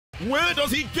Where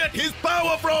does he get his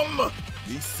power from?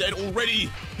 He said already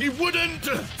he wouldn't.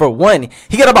 For one,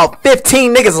 he got about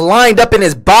 15 niggas lined up in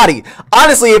his body.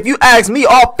 Honestly, if you ask me,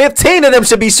 all 15 of them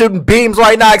should be shooting beams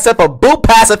right now, except for Boot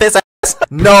Pacifist ass.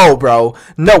 No, bro.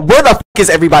 No, where the f is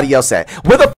everybody else at?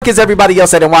 Where the f is everybody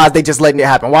else at, and why are they just letting it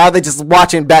happen? Why are they just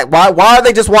watching back? Why are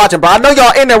they just watching, bro? I know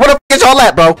y'all in there. Where the f is y'all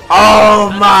at, bro?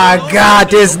 Oh my god,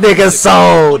 this nigga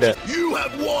sold. You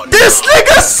have won. This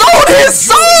nigga sold his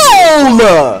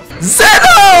soul!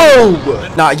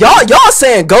 Zeno! Nah, y'all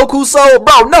saying Goku sold?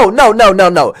 Bro,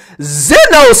 no.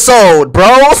 Zeno sold,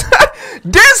 bros.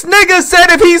 This nigga said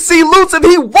if he see Lucifer,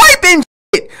 he wiping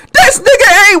shit. This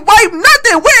nigga ain't wipe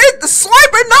nothing. Where is the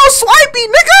swiper? No swipey,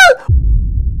 nigga.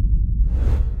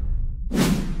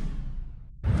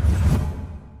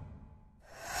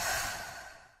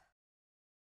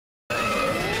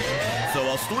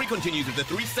 Our story continues with the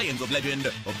three Saiyans of Legend,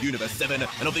 of Universe 7,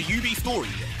 and of the UB story.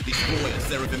 Destroy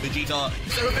Seraphim Vegeta,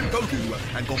 Seraphim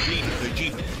Goku, and complete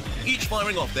Vegeta, each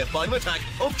firing off their final attack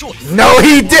of choice. No,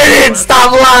 he didn't!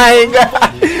 Stop lying!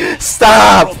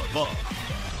 Stop!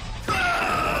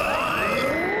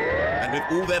 And with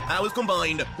all their powers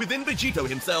combined, within Vegito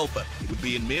himself, it would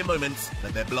be in mere moments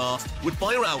that their blast would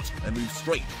fire out and move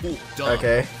straight for dark.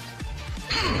 Okay.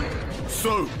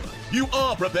 So, you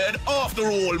are prepared after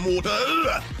all,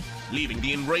 mortal! Leaving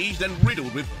the enraged and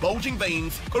riddled with bulging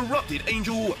veins, corrupted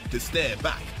angel to stare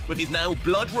back with his now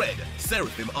blood-red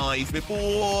seraphim eyes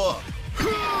before...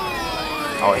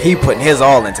 Oh, he putting his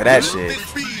all into that shit.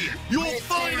 This be your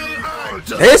final act.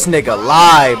 This nigga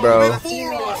lied, bro.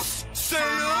 Before us,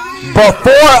 Saiyan!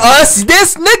 Before us,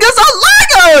 this nigga's a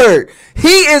liar!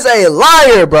 He is a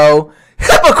liar, bro.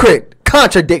 Hypocrite.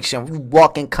 Contradiction.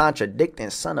 Walking contradicting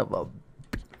son of a...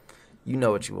 You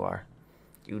know what you are.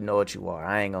 You know what you are.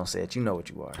 I ain't gonna say it. You know what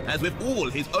you are. As with all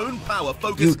his own power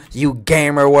focused, you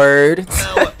gamer word.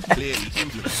 Now clearly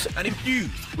influenced and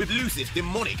infused with Lucid's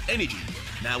demonic energy,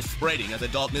 now spreading as a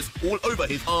darkness all over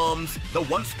his arms, the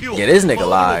once pure. Yeah, this nigga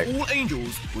lied. All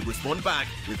angels would respond back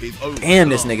with his own. Damn,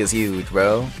 this nigga's huge,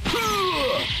 bro.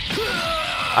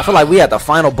 I feel like we at the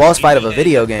final boss fight of a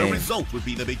video game. The result would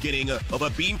be the beginning of a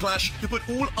beam clash to put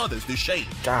all others to shame.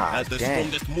 God, as the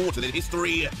strongest mortal in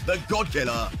history, the God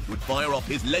Killer would fire off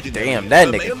his legendary. Damn, that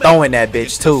nigga throwing that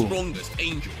bitch too. The strongest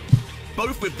angel,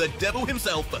 both with the devil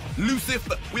himself,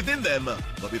 Lucifer, within them,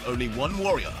 but with only one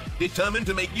warrior determined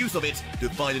to make use of it to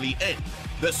finally end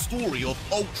the story of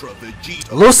Ultra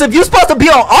Vegeta. Lucifer, you supposed to be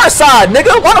on our side,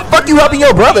 nigga. Why the fuck you helping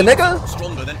your brother, nigga?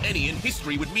 Stronger than any in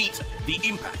history would meet, the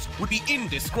impact would be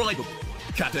indescribable,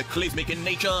 cataclysmic in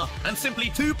nature, and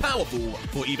simply too powerful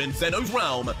for even Zeno's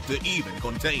realm to even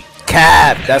contain.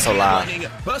 Cap, that's a lie.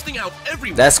 Bursting out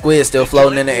everywhere. That squid still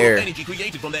floating in the air. Energy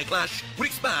created from their clash would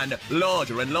expand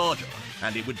larger and larger,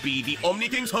 and it would be the Omni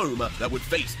King's home that would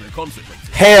face the consequences.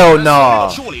 Hell no.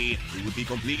 Surely it would be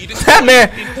completely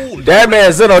that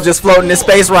man Zeno just floating in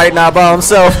space right now by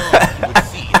himself. You would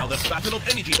see how the battle of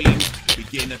energy beams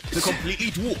begin to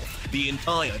completely dwarf the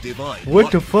entire divine.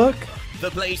 What the fuck? The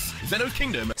place, Zeno's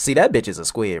kingdom. See, that bitch is a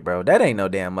squid, bro. That ain't no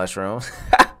damn mushroom.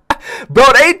 Bro,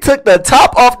 they took the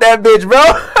top off that bitch, bro.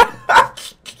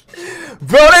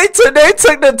 Bro, they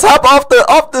took the top off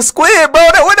the squid, bro.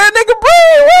 Where that nigga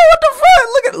brain? What the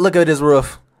fuck? Look at his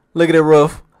roof. Look at his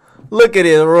roof. Look at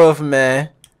his roof, man.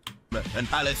 And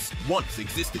Palace once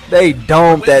existed. They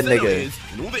domed that nigga.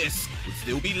 And all this would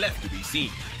still be left to be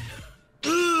seen.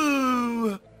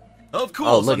 Ooh. Of course,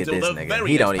 oh, look at this nigga.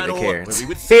 He don't even care.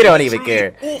 He don't even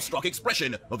care. Awestruck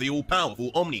expression of the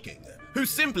all-powerful Omni King, who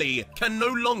simply can no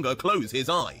longer close his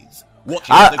eyes.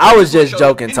 I was just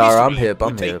joking, Tara. I'm hip.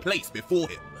 I'm hip. Place before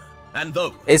him. And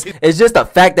though it's just the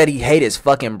fact that he hated his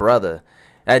fucking brother.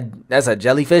 That's a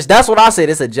jellyfish. That's what I said.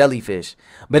 It's a jellyfish.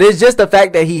 But it's just the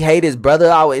fact that he hated his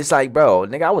brother. It's like, bro,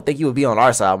 nigga, I would think you would be on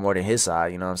our side more than his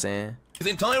side. You know what I'm saying?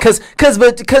 Cause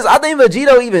I think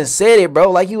Vegito even said it,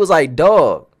 bro. Like he was like,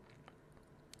 dog.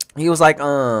 He was like,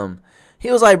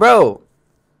 bro,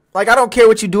 like I don't care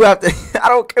what you do after. I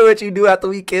don't care what you do after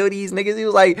we kill these niggas. He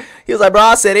was like, bro,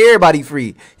 I set everybody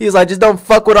free. He was like, just don't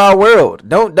fuck with our world.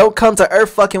 Don't come to Earth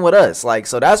fucking with us. Like,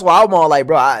 so that's why I'm all like,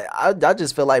 bro, I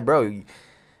just feel like, bro,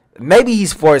 maybe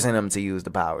he's forcing him to use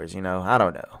the powers. You know, I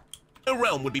don't know. The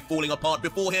realm would be falling apart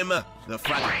before him. The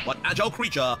fragile but agile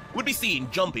creature would be seen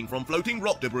jumping from floating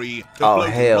rock debris to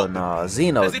floating hell no.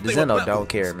 Zeno don't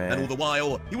care, man. And all the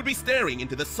while, he would be staring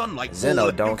into the sunlight. Zeno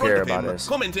don't care about us.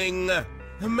 Commenting,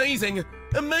 amazing,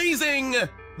 amazing.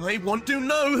 I want to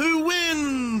know who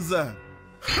wins.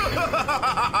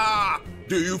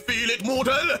 Do you feel it,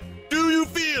 mortal? Do you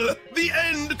feel the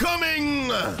end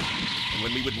coming? And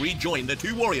when we would rejoin the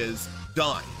two warriors,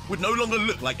 Dai would no longer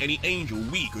look like any angel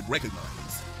we could recognize.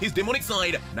 His demonic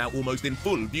side, now almost in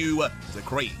full view, as a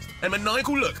crazed and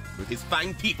maniacal look with his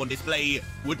fanged teeth on display,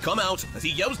 would come out as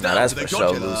he yells down to the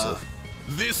Godzilla.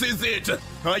 This is it!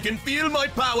 I can feel my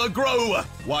power grow,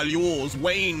 while yours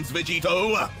wanes,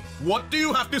 Vegito. What do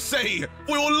you have to say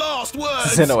for your last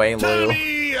words? Zeno ain't Tell loyal.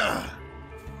 me!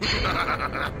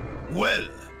 Well,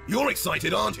 you're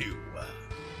excited, aren't you?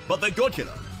 But the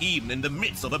Godzilla, even in the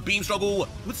midst of a beam struggle,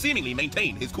 would seemingly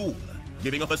maintain his cool,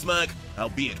 giving off a smirk,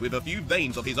 albeit with a few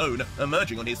veins of his own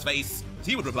emerging on his face, as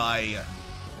he would reply,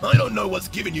 I don't know what's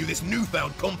given you this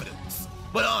newfound confidence,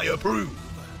 but I approve.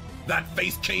 That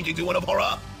face changing to one of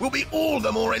horror will be all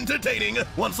the more entertaining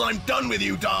once I'm done with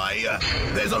you, Dai.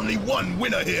 There's only one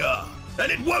winner here,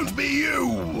 and it won't be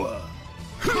you!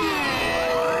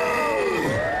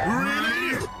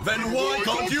 Really? Then why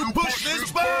can't you push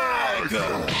this back?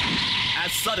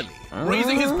 As suddenly,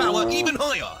 raising his power even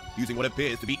higher, using what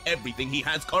appears to be everything he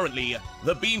has currently,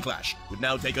 the beam clash would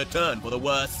now take a turn for the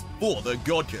worse for the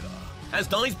Godzilla. As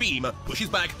Dai's beam pushes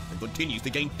back and continues to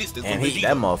gain distance from Vegito,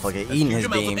 that motherfucker eating his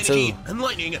beam too. And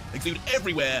lightning exude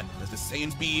everywhere as the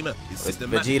Saiyan's beam is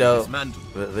systematically Vegito, dismantled.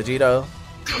 Vegito,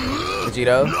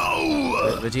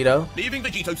 Vegito, Leaving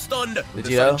Vegito stunned with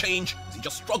the Vegito. sudden change as he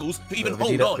just struggles to even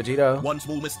hold on. Vegito. One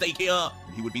small mistake here,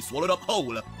 and he would be swallowed up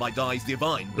whole by Dai's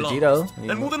divine blast. Vegito,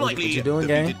 and more than likely, what you doing,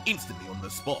 defeated gang? instantly on the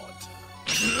spot.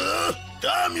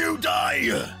 Damn you,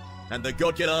 Dai! And the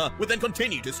Godzilla would then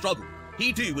continue to struggle.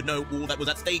 He too would know all that was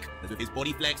at stake, as with his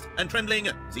body flexed and trembling,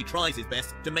 as he tries his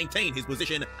best to maintain his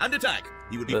position and attack.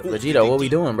 He would be forced Vegito, to what we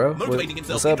deep, doing, bro? motivating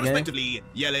himself What's up, introspectively,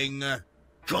 yelling,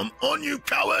 Come on, you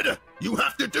coward! You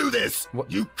have to do this!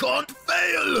 What? You can't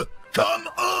fail! Come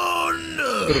on!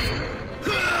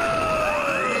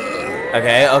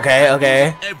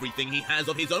 Okay. Everything he has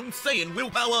of his own Saiyan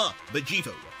willpower,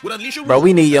 Vegito would unleash a Bro,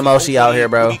 we need roar as his Yamoshi out body here,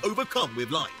 bro. would be overcome with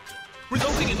light,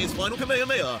 resulting in his final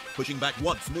Kamehameha pushing back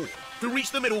once more to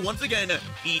reach the middle once again,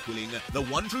 equaling the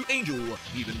one true angel,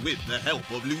 even with the help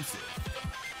of Lucifer.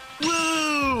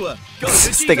 Woo! Go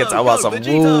This nigga Vegito, talking about go some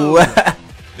Vegito! woo.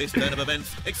 This turn of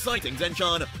events exciting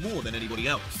Zenchan more than anybody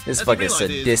else. This as he fucking realizes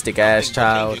sadistic ass things are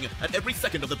child. changing At every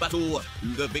second of the battle,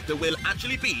 who the victor will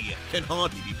actually be can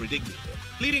hardly be predicted,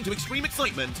 leading to extreme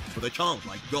excitement for the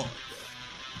childlike god.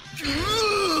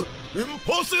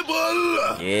 Impossible!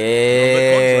 On the contrary to the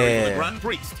Yeah. Grand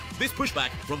Priest, this pushback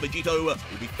from Vegito will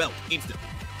be felt instantly,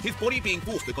 his body being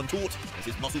forced to contort as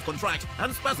his muscles contract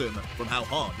and spasm from how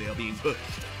hard they are being pushed,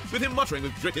 with him muttering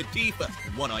with gritted teeth and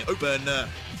one eye open,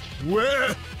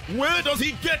 Where does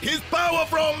he get his power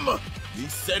from? He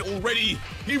said already,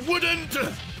 he wouldn't!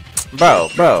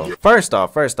 Bro, first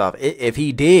off, if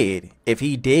he did,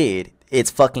 it's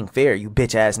fucking fair, you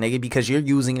bitch ass nigga, because you're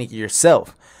using it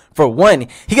yourself. For one,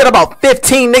 he got about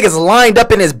 15 niggas lined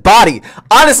up in his body.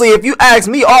 Honestly, if you ask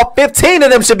me, all 15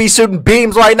 of them should be shooting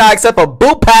beams right now, except for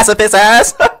boot pacifist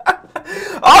ass.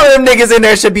 All of them niggas in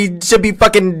there should be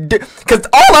fucking, cause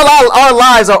all our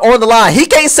lives are on the line. He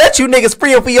can't set you niggas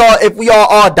free if we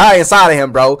all die inside of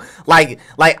him, bro. Like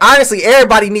honestly,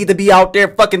 everybody need to be out there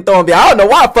fucking throwing. I don't know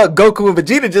why fuck Goku and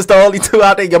Vegeta just the only two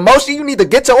out there. Yamoshi, you need to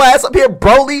get your ass up here,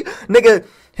 Broly, nigga.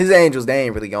 His angels, they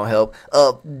ain't really gonna help.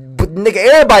 But nigga,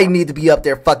 everybody need to be up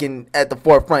there fucking at the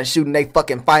forefront shooting they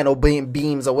fucking final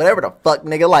beams or whatever the fuck,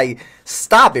 nigga. Like,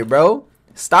 stop it, bro.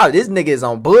 Stop it. This nigga is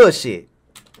on bullshit.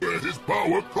 Where his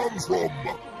power comes from. All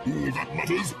that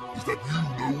matters is that you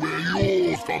know where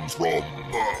yours comes from.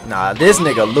 Nah, this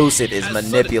nigga Lucid is As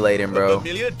manipulating, suddenly, bro. A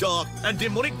familiar, dark, and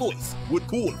demonic voice would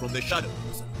call from the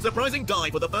shadows, surprising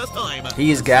Dai for the first time.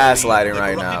 He's And slowly, gaslighting the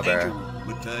right now, corrupted bro. angel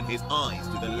would turn his eyes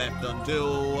to the left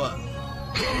until...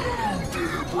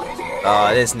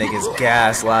 Oh, this nigga's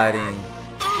gaslighting.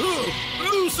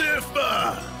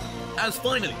 Lucifer! As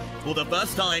finally, for the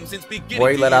first time since beginning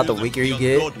Boy, to let out the use weaker the you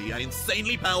get. ungodly and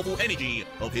insanely powerful energy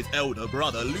of his elder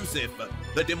brother Lucifer,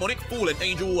 the demonic fallen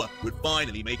angel would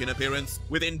finally make an appearance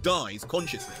within Dai's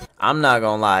consciousness. I'm not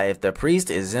gonna lie, if the priest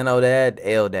is Zenodad,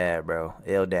 Eldad, bro.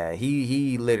 Eldad.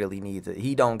 He literally needs it.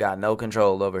 He don't got no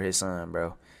control over his son,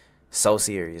 bro. So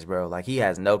serious, bro. Like, he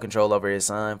has no control over his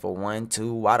son, for one.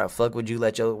 Two, why the fuck would you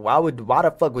let why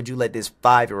the fuck would you let this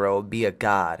 5-year-old be a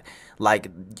god?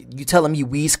 Like, you telling me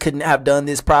Whis couldn't have done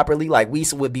this properly? Like,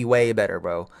 Whis would be way better,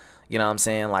 bro. You know what I'm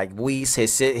saying? Like, Whis,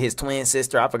 his twin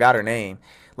sister, I forgot her name.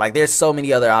 Like, there's so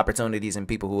many other opportunities and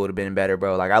people who would have been better,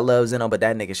 bro. Like, I love Zeno, but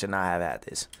that nigga should not have had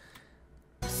this.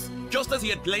 Just as he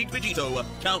had plagued Vegito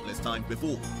countless times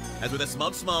before, as with a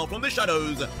smug smile from the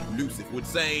shadows, Lucifer would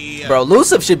say, Bro,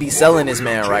 Lucifer should be selling this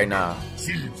man right now.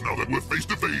 Seems now that we're face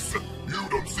to face, you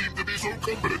don't seem to be so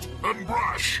confident and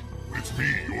brash. It's me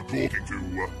you're talking to,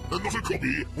 and not a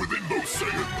copy within those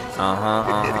Saiyans.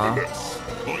 Uh-huh. Nevertheless,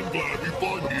 I'm glad we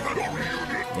finally had our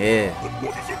reunion. Yeah. And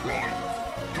what a surprise.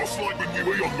 Just like when we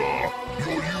were younger,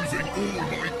 you're using all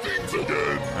my things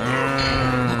again.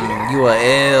 You a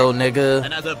L, nigga.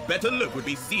 And as a better look would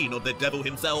be seen of the devil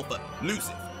himself,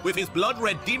 Lucif, with his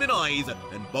blood-red demon eyes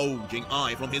and bulging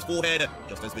eye from his forehead,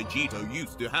 just as Vegito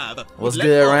used to have. What's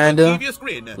good, Randall?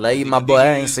 Lady, my boy, I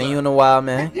ain't seen you in a while,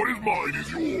 man. What is mine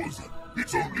is yours.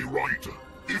 It's only right.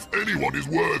 If anyone is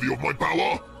worthy of my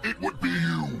power, it would be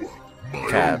you. My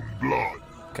Cap. own blood.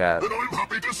 Cap. And I'm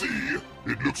happy to see.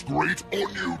 It looks great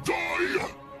on you, Die.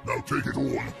 Now take it all.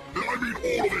 And I mean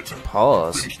all of it.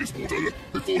 Pause. Finish this mortal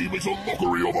before he makes a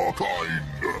mockery of our kind.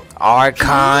 Our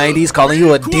kind? He's calling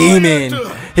you a demon.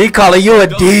 He calling you a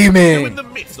Who in demon. the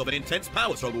midst of an intense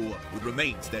power struggle would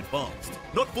remain steadfast,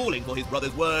 not falling for his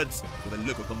brother's words, with a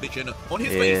look of conviction on his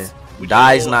face. which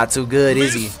Dai's is not too good,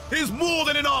 is he? This is more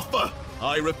than enough.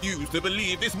 I refuse to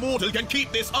believe this mortal can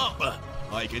keep this up.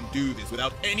 I can do this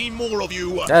without any more of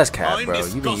you. That's cap, I'm bro.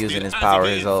 You've been disgusted using his as power it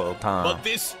his is. whole time. But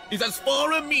this is as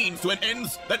far a means to an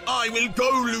ends that I will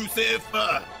go, Lucif.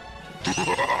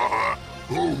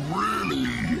 Oh,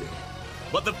 really?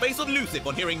 But the face of Lucif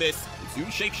on hearing this would soon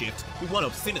shapeshift to one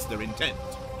of sinister intent,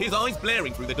 his eyes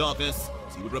blaring through the darkness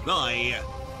as he would reply,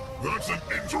 That's an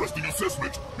interesting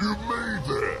assessment you made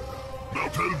there. Now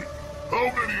tell me, how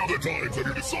many other times have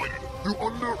you decided to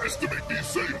underestimate these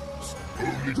Saiyans,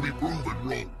 only to be proven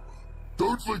wrong?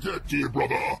 Don't forget, dear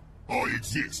brother, I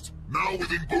exist, now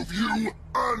within both you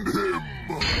and him.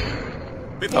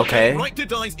 before Okay. getting right to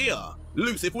Dai's ear,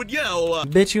 Lucif would yell,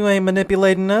 Bitch, you ain't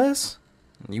manipulating us.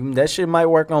 That shit might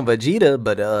work on Vegeta,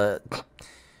 but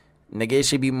nigga, it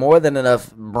should be more than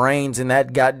enough brains in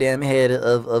that goddamn head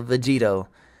of Vegito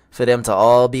for them to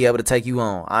all be able to take you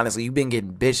on. Honestly, you've been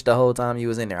getting bitched the whole time you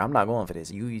was in there. I'm not going for this.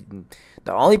 The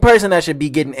only person that should be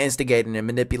getting instigated and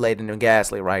manipulated and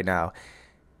gaslit right now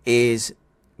is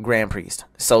Grand Priest.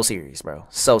 So serious, bro.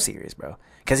 So serious, bro.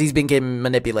 Because he's been getting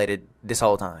manipulated this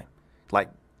whole time. Like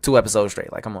 2 episodes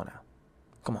straight. Like, come on now.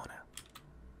 Come on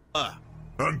now.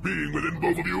 And being within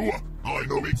both of you, I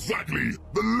know exactly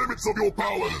the limits of your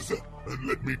powers. And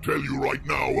let me tell you right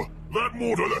now, that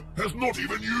mortal has not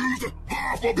even used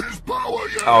half of his power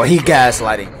yet. Oh, he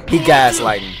gaslighting. He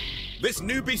gaslighting. This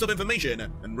new piece of information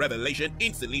and revelation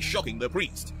instantly shocking the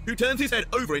priest, who turns his head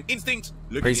over in instinct,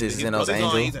 looking Priest into is his Zeno's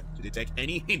brother's angel. eyes to detect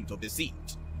any hint of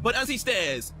deceit. But as he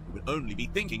stares, he would only be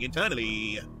thinking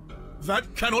internally,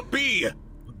 that cannot be!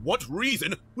 What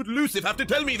reason would Lucif have to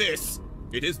tell me this?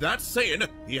 It is that Saiyan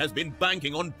he has been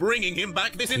banking on bringing him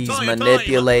back this He's entire time.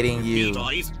 manipulating He you.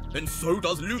 dies, and so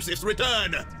does Lucif's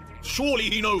return. Surely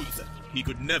he knows he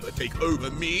could never take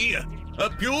over me. A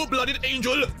pure-blooded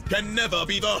angel can never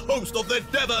be the host of the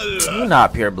devil. You're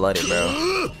not pure-blooded,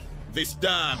 bro. This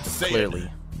damn Saiyan.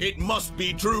 Clearly. It must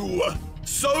be true.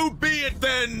 So be it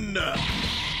then.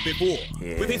 Before,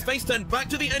 with his face turned back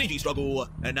to the energy struggle,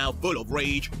 and now full of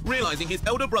rage, realizing his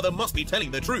elder brother must be telling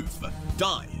the truth,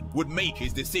 Dai would make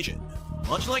his decision,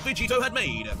 much like Vegito had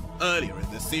made earlier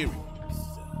in the series.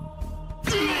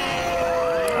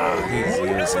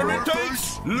 Whatever it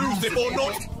takes, Lucif or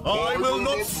not, I will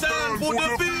not stand for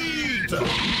defeat!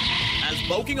 As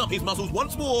bulking up his muscles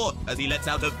once more, as he lets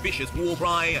out a vicious war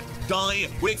cry, Dai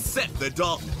will accept the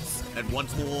darkness, and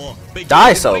once more, begin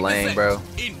Dai's his so great lame, descent bro.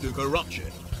 into corruption.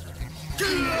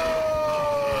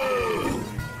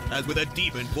 As with a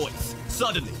deepened voice,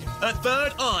 suddenly, a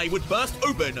third eye would burst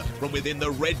open from within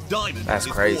the red diamond That's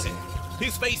of his crazy. forehead.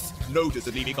 His face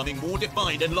noticeably becoming more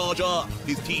defined and larger,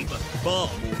 his teeth far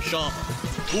more sharper.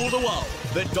 All the while,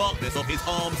 the darkness of his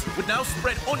arms would now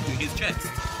spread onto his chest,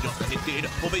 just as it did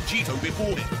for Vegito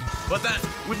before him. But that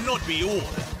would not be all.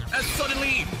 As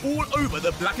suddenly, all over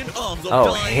the blackened arms of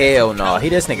Oh, Dai, hell no. He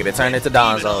just nigga to turn into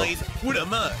demon Donzo. eyes would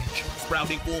emerge,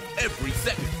 sprouting forth every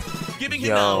second, giving him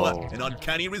Yo. now an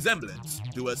uncanny resemblance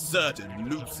to a certain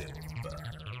Lucif.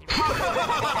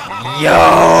 Yo!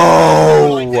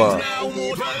 Now,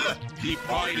 mortal, keep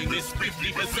hiding this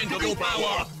 50% of your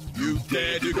power. You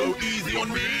dare to go easy on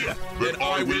me, then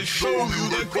I will show you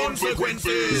the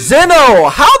consequences. Zeno,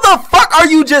 how the fuck are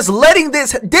you just letting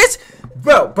this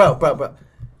bro?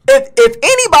 If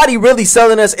anybody really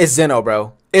selling us, it's Zeno,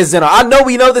 bro. It's Zeno. I know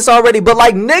we know this already, but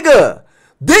like, nigga,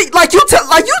 you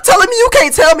telling me you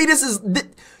can't tell me this is.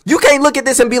 You can't look at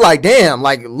this and be like, damn,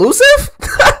 like Lucif,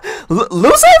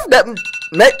 Lucif,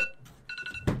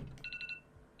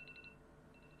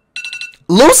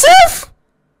 Lucif.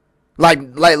 Like,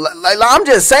 I'm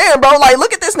just saying, bro. Like,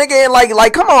 look at this nigga and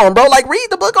like, come on, bro. Like, read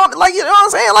the book on, like, you know what I'm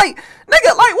saying? Like,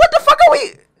 nigga, like, what the fuck are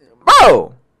we,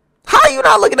 bro? How are you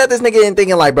not looking at this nigga and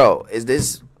thinking like, bro, is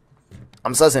this...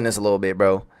 I'm sussing this a little bit,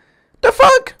 bro. The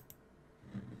fuck?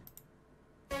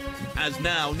 Has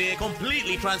now near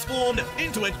completely transformed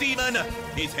into a demon.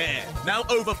 His hair now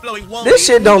overflowing wide. This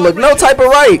shit don't look no type of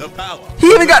right. The power He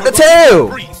even got the tail.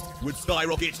 priest would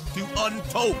skyrocket to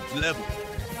untold levels.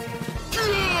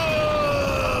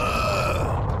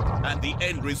 And the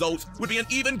end result would be an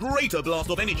even greater blast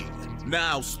of energy.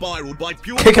 Now spiraled by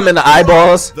pure... Kick him in the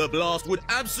eyeballs. The blast would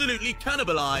absolutely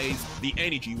cannibalize the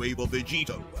energy wave of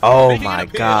Vegito. Oh making my it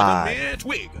appear God. as a mere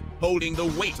twig holding the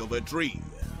weight of a tree.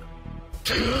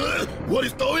 What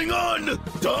is going on?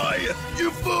 Die,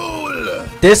 you fool!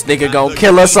 This nigga gon'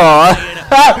 kill us all.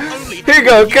 He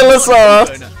gon' kill us all.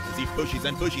 As he pushes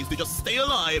and pushes to just stay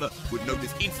alive, would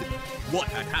notice instantly what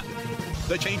had happened.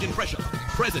 The change in pressure,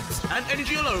 presence, and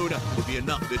energy alone would be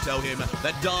enough to tell him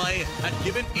that Dai had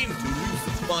given in to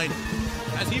Lucy's final.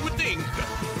 As he would think,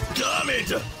 damn it!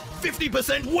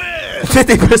 50% where?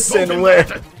 50% where?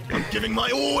 I'm giving my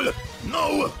all.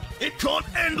 No, it can't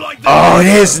end like this. Oh,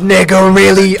 this nigga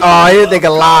really... Oh, this nigga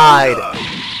lied.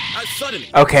 As suddenly,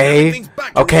 Okay. everything's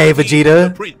back to Okay, reality. Vegeta.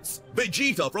 The prince,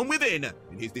 Vegeta from within,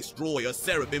 in his destroyer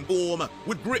seraphim form,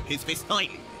 would grip his fist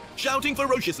tightly, shouting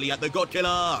ferociously at the God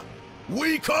Killer.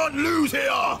 We can't lose here!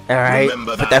 Alright,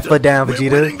 Remember put that foot down, We're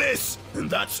Vegeta. winning this, and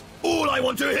that's all I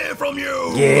want to hear from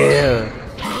you! Yeah.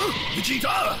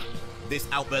 Vegeta! This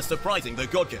outburst surprising the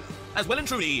God Killer, as well and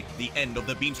truly, the end of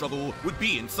the beam struggle would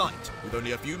be in sight, with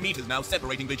only a few meters now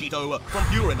separating Vegito from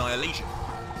pure annihilation.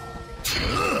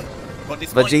 But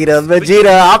despite Vegeta, this,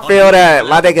 I feel unable that. to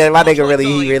My nigga much like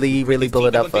really Dai, pull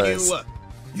it his up for team us. continue.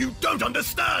 You don't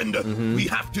understand! We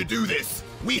have to do this!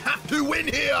 We have to win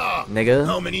here! Nigga.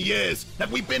 How many years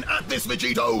have we been at this,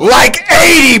 Vegito? Like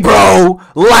 80, bro!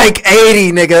 Like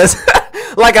 80, niggas.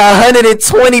 Like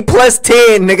 120 plus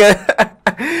 10, nigga.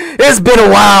 It's been a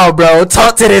while, bro.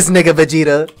 Talk to this nigga,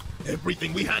 Vegeta.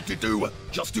 Everything we had to do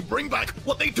just to bring back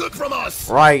what they took from us!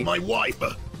 Right. My wife,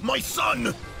 my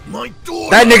son, my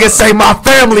daughter! That nigga say my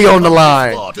family on the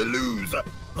line. Far to lose.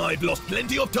 I've lost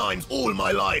plenty of times all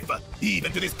my life,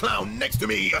 even to this clown next to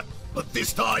me. But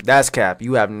this time... That's cap.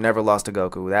 You have never lost to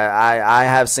Goku. That I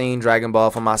have seen Dragon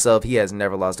Ball for myself. He has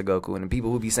never lost to Goku. And the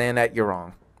people who be saying that, you're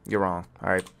wrong. You're wrong.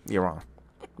 Alright? You're wrong.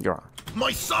 You're wrong.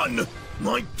 My son!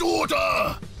 My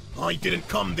daughter! I didn't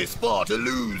come this far to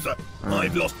lose.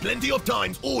 I've lost plenty of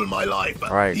times all my life.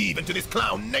 Right. Even to this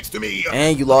clown next to me.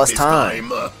 And you lost This time.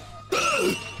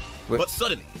 But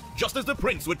suddenly, just as the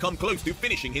prince would come close to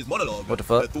finishing his monologue, What the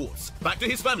fuck? thoughts back to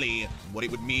his family, what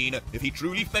it would mean if he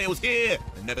truly fails here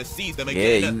and never sees them Yeah,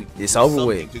 again. it's over Something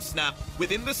with. to snap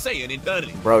within the Saiyan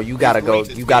internally. Bro, you gotta His go.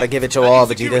 greatest You gotta fear give it your and all,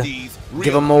 Vegeta. insecurities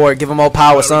Give him more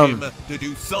power, spur him some. to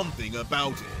do something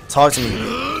about it. Talk to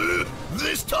me.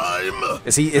 This time,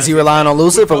 Is he relying on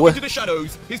Lucid or into what? the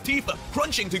shadows, his teeth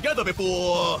crunching together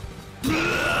before.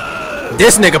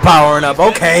 This nigga powering up.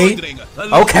 Okay.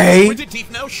 Okay. Pointed teeth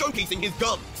now showcasing his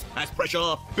gums as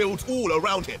pressure builds all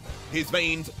around him. His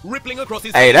veins rippling across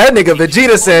his. Hey, that nigga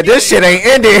Vegeta said this shit ain't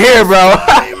ending here, bro.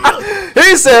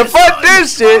 He said, fuck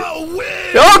this shit.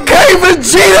 Okay,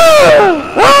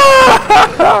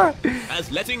 Vegeta.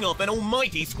 As letting up an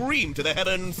almighty scream to the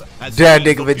heavens. As That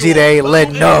streams nigga of Vegeta pure ain't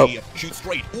letting purple up. energy shoot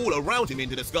straight all around him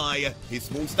into the sky. His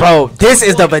small Bro, stomach this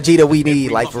is the wide. Vegeta we need,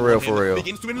 Every like, muscle for real, on for him real.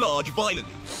 Begins to enlarge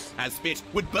violently as spit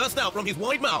would burst out from his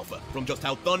wide mouth from just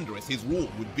how thunderous his roar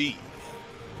would be.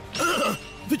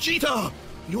 Vegeta,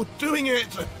 you're doing it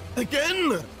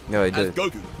again. No, he As did.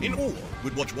 Goku, in awe,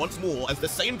 would watch once more as the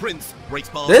Saiyan Prince breaks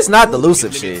past. This not the all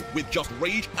elusive his limits shit. with just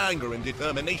rage, anger, and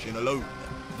determination alone.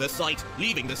 The sight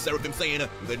leaving the Seraphim Saiyan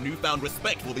with a newfound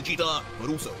respect for Vegeta, but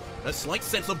also a slight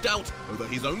sense of doubt over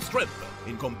his own strength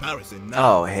in comparison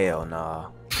now. Oh, hell nah.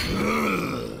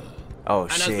 Oh,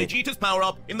 And as shit. Vegeta's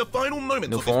power-up in the final moments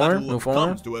New of this form? battle New form?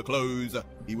 comes to a close,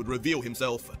 he would reveal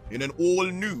himself in an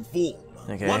all-new form.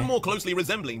 Okay. One more closely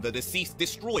resembling the deceased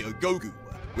destroyer Goku,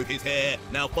 with his hair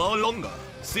now far longer,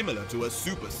 similar to a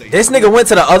Super Saiyan. This nigga went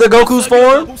to the other Goku's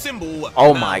form? Purple symbol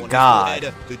Oh now my on his God.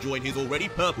 forehead to join his already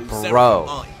purple Bro. seraphim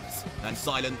eyes, and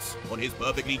silence on his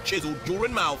perfectly chiseled jaw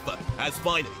and mouth as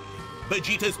finally,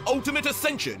 Vegeta's ultimate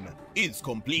ascension is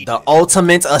complete. The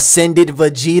ultimate ascended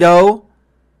Vegito?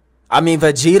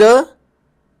 Vegeta?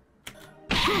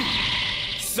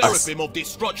 Seraphim of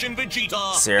Destruction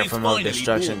Vegeta Seraphim is of finally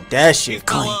Destruction. born. That shit His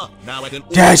power clean. now at an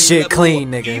That all-new shit level,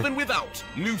 clean, nigga. Even without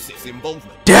Lucy's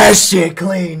involvement. That shit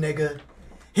clean, nigga.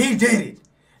 He did it.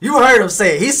 You heard him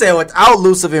say it. He said without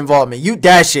Lucid involvement.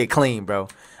 That shit clean, bro.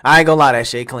 I ain't gonna lie, that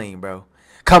shit clean, bro.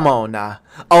 Come on now.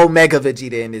 Omega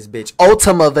Vegeta in this bitch.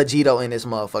 Ultima Vegito in this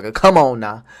motherfucker. Come on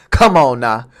now. Come on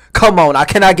now. Come on now.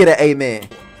 Can I get an amen?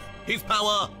 His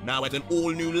power now at an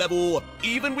all-new level,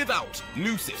 even without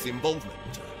Lucif's involvement.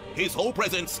 His whole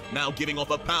presence now giving off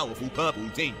a powerful purple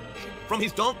tinge. From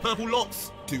his dark purple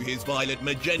locks to his violet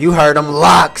magenta. You heard him,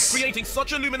 locks. Creating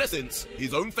such a luminescence,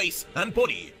 his own face and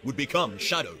body would become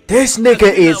shadowed. This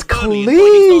nigga is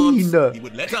clean. He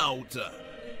would let out.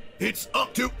 It's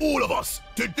up to all of us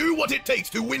to do what it takes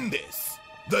to win this.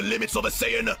 The limits of a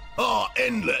Saiyan are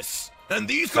endless. And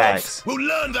these guys will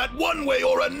learn that one way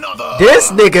or another.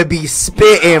 This nigga be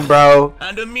spitting, bro.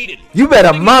 And immediately, you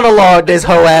better monologue this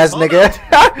hoe ass nigga.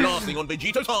 Blasting on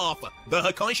Vegito's half, the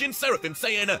Hakaishin Seraphim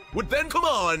Saiyan would then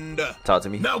command. Talk to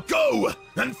me. Now go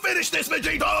and finish this,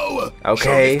 Vegito.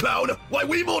 Okay. Show this clown why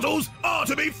we mortals are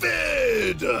to be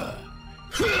feared.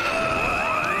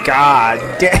 God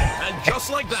damn. And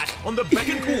just like that, on the beck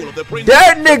and call of the prince,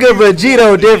 that nigga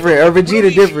Vegito different, or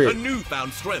Vegeta different. A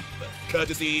newfound strength.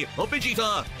 Courtesy of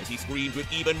Vegeta, as he screams with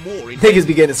even more niggas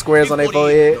be getting squares on their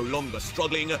forehead. No longer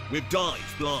struggling with Dai's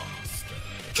blast.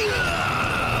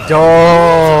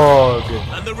 Dog.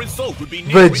 And the result would be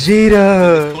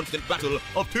Vegeta. This constant battle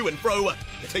of to and fro.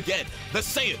 Yet again, the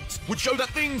Saiyans would show that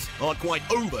things aren't quite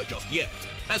over just yet.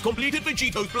 Has completed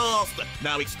Vegito's blast,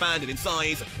 now expanded in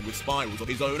size, and with spirals of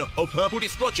his own of purple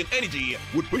destruction energy,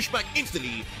 would push back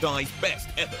instantly Dai's best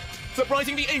effort,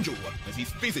 surprising the Angel as he's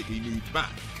physically moved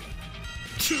back.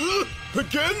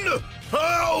 Again?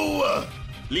 How?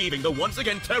 Leaving the once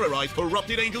again terrorized,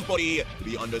 corrupted Angel's body to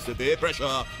be under severe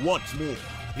pressure once more.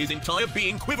 His entire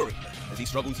being quivering as he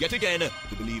struggles yet again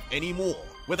to believe any more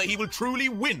whether he will truly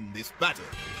win this battle.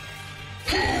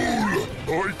 Fool!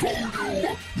 I told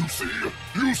you!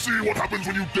 You see what happens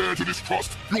when you dare to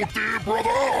distrust your dear brother!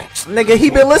 Nigga,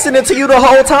 he been listening to you the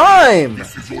whole time!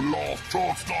 This is your last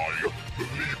chance, Dai!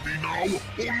 Believe me now,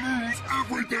 or lose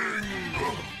everything!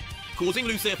 Causing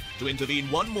Lucif to intervene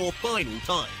one more final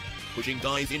time, pushing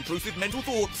Dai's intrusive mental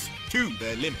thoughts to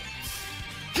their limits.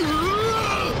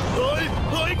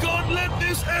 I can't let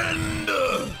this end!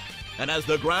 And as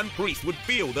the Grand Priest would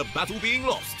feel the battle being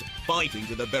lost, fighting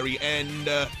to the very end,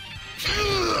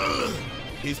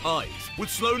 his eyes would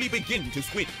slowly begin to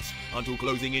squint until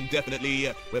closing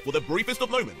indefinitely, where for the briefest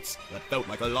of moments that felt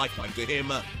like a lifetime to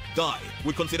him, Dai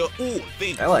would consider all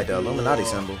things. I like the Illuminati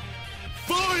symbol.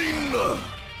 Fine!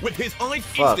 With his eyes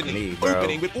instantly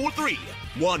opening with all three,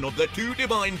 one of the two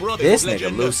divine brothers this of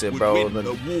legend nigga Lucif, bro.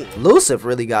 Lucif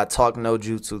really got talk no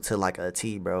jutsu to like a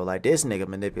T, bro. Like this nigga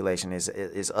manipulation is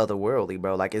otherworldly,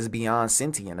 bro. Like it's beyond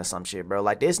sentient or some shit, bro.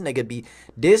 Like this nigga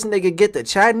get the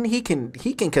chatting, he can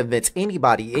convince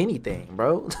anybody anything,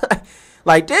 bro.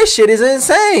 Like this shit is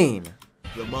insane.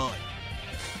 The mind.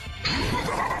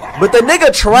 But the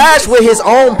nigga trash with his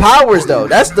own powers though.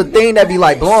 That's the thing that be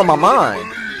like blowing my mind.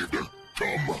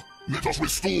 Come, let us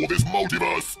restore this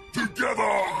multiverse together!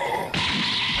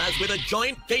 As with a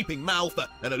giant gaping mouth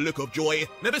and a look of joy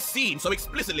never seen so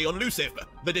explicitly on Lucif,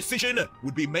 the decision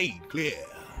would be made clear.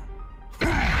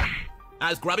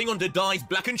 As grabbing onto Dai's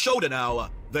blackened shoulder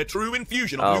now, the true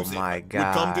infusion of Lucif would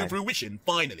come to fruition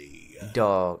finally.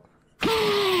 Dog.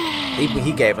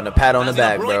 He gave him a pat on the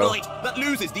back, bro. That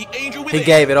loses the angel he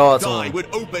gave it all to Dai him.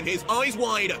 Would open his eyes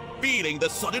wide, feeling the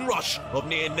sudden rush of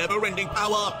near never-ending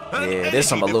power. Yeah, this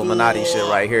some Illuminati shit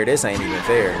right here. This ain't even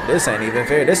fair. This ain't even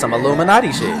fair. This some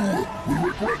Illuminati shit. We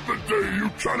regret the day you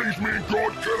challenged me,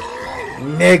 God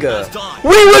Killer. Nigga,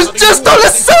 we was just on the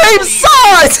same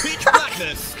side.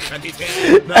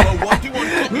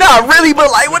 Not really,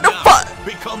 but like, what the fuck?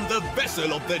 Become the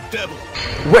vessel of the devil.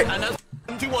 Wait. And as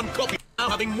one copy now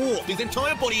having morphed his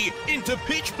entire body into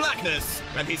pitch blackness,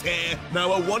 and his hair,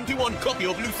 now a 1-to-1 copy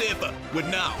of Lucifer, would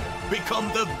now become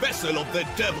the vessel of the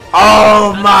devil.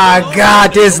 Oh my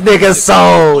god, this nigga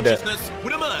sold.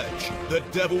 Would emerge. The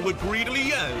devil would greedily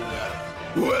yell,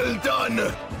 "Well done!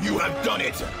 You have done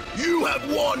it! You have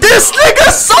won!" This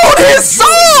nigga sold his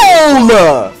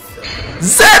soul!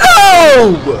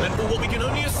 Zeno! And for what we can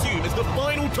only assume is the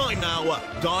final time now,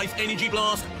 Dai's energy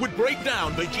blast would break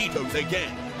down Vegito'S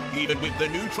again. Even with the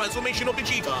new transformation of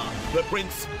Vegeta, the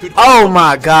prince could... Oh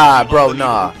my god, bro,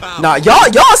 nah. Nah,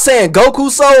 y'all saying Goku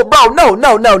sold? Bro, no.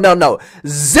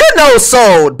 Zeno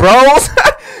sold, bro.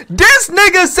 This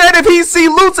nigga said if he see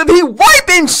Lucif, he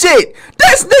wiping shit.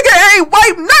 This nigga ain't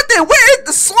wipe nothing. Where is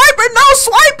the swiper? No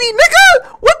swipey, nigga.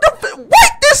 What the...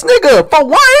 Wipe this nigga for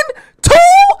 1, 2...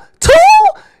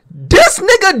 This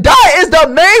nigga Dai is the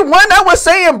main one that was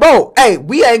saying, bro, hey,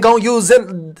 we ain't gonna use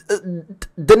him,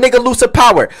 the nigga Lucid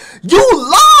power. You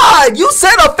lied. You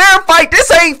said a fair fight. This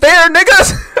ain't fair,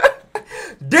 niggas.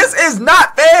 This is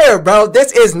not fair, bro.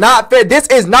 This is not fair. This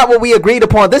is not what we agreed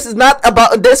upon. This is not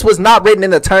about, this was not written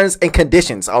in the terms and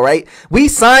conditions, all right? We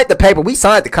signed the paper. We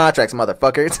signed the contracts,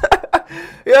 motherfuckers.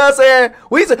 You know what I'm saying?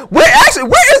 Where is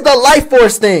the life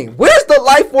force thing? Where's the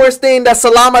life force thing? That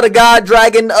Salama the God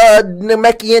Dragon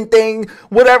Namekian thing,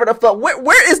 whatever the fuck.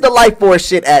 Where is the life force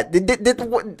shit at?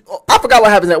 I forgot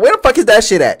what happens there. Where the fuck is that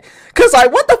shit at? Cause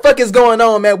like, what the fuck is going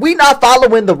on, man? We not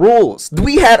following the rules.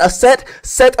 We had a set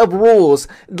of rules.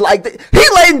 Like he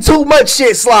letting too much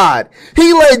shit slide.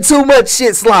 This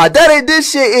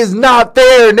shit is not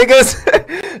fair,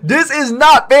 niggas. This is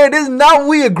not fair. This is not what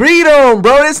we agreed on,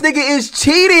 bro. This nigga is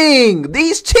cheating.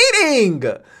 He's cheating.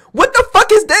 What the fuck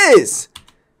is this?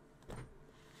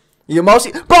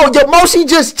 Yamoshi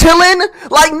just chilling?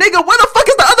 Like, nigga, where the fuck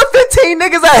is the other 15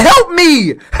 niggas that help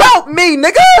me? Help me,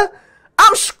 nigga.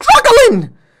 I'm struggling.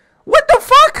 What the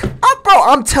fuck? Bro,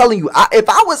 I'm telling you, if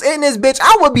I was in this bitch,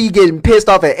 I would be getting pissed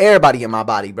off at everybody in my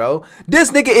body, bro. This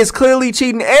nigga is clearly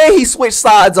cheating, and he switched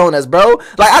sides on us, bro.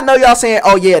 Like, I know y'all saying,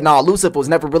 oh yeah, nah, Lucifer was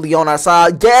never really on our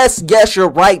side. Yes, you're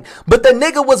right. But the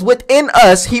nigga was within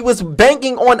us. He was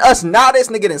banking on us. Now this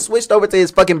nigga then switched over to his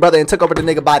fucking brother and took over the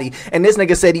nigga body. And this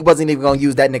nigga said he wasn't even gonna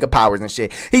use that nigga powers and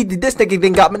shit. This nigga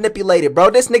then got manipulated, bro.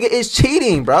 This nigga is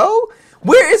cheating, bro.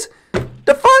 Where is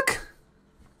the fuck?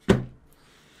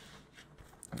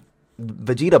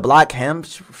 Vegeta block I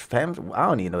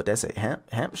don't even know what that say.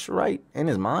 Hamstrite in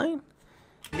his mind?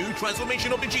 New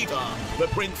transformation of Vegeta. The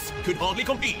prince could hardly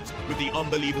compete with the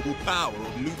unbelievable power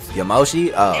of Lucifer.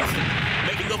 Yamoshi?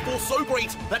 Making the force so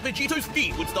great that Vegito's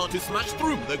feet would start to smash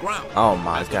through the ground. Oh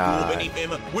my as god. The floor beneath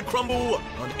him would crumble,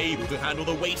 unable to handle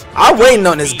the weight. I'm waiting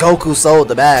on this Goku sold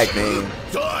the bag, man.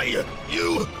 Die,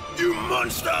 you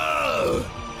monster!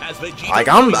 Like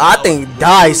I think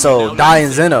Die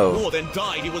and Zeno. More than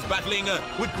died, he was battling,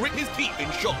 would grit his teeth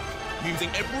in shock, using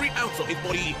every ounce of his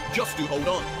body just to hold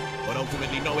on. But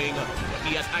ultimately knowing what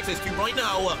he has access to right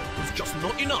now is just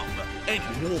not enough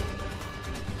anymore.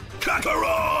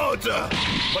 Kakarot!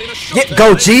 But in a shot,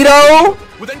 Gogeta?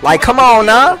 Like, come on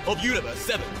now. Of Universe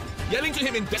 7, yelling to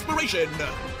him in desperation.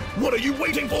 What are you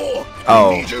waiting for?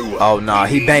 Oh nah,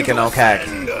 he banking on Kak.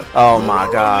 Oh my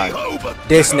god.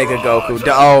 This nigga Goku.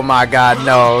 Oh my god,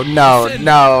 no. Knowing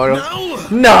all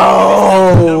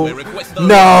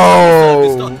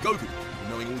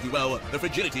too well the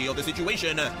fragility of the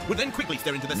situation, would then quickly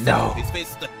stare into the center of his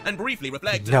fist and briefly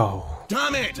reflect.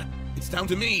 Damn it! It's down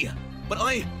to me. But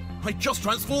I just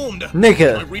transformed.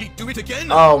 Nigga. Can I really do it again?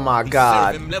 Oh my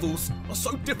god. These levels are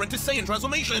so different to Saiyan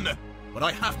transformation. But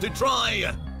I have to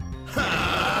try. And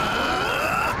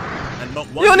not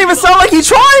you don't even sound like he's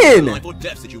trying. Life or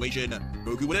death situation,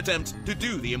 Goku will attempt to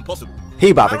do the impossible.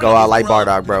 He about to go out like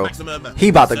Bardock, bro. He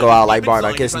about to go out like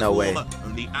Bardock. It's no way.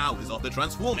 Only hours after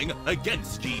transforming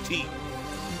against GT.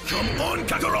 Come on,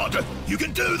 Kakarot, you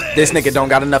can do this. This nigga don't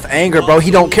got enough anger, bro.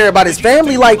 He don't care about his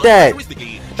family like that.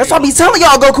 That's why I be telling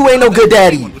y'all Goku ain't no good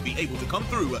daddy. Would be able to come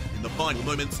through in the final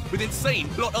moments with insane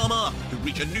plot armor to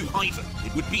reach a new height.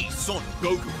 It would be Son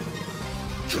Goku.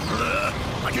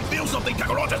 I can feel something,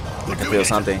 Kakarot. I can feel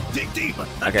something. Dig deep and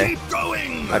okay. Keep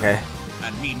going. Okay.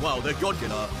 And meanwhile, the God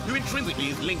Killer, who intrinsically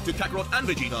is linked to Kakarot and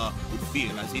Vegeta, would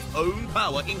feel as his own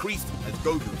power increased as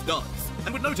Goku's does,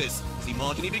 and would notice as he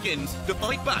marginally begins to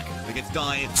fight back against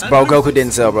Dai. Bro, Goku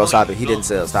didn't sell, bro. Stop it. He didn't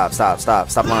sell. Stop lying.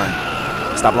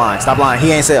 Stop lying.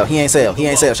 He ain't sell.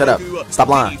 Shut up. Stop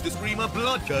lying. To scream a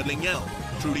blood-curdling yell,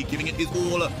 truly giving it his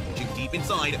all, reaching deep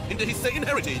inside into his Saiyan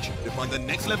heritage to find the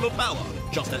next level of power,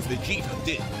 just as Vegeta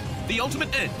did. The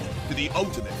ultimate end to the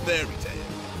ultimate fairy tale.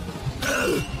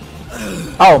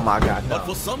 Oh my god, no. But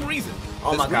for some reason,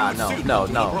 oh my god, no.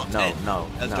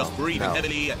 Just breathing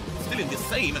heavily, still in the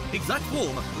same exact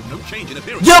form, with no change in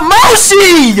appearance.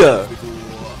 Yamoshi!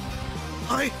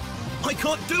 I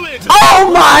can't do it!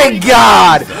 Oh my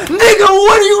god! Nigga,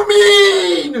 what do you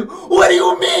mean? What do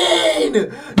you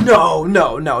mean? No.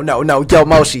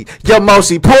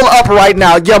 Yamoshi, pull up right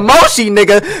now. Yamoshi,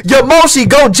 nigga. Yamoshi,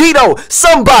 Gogeta.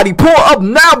 Somebody, pull up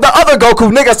now. The other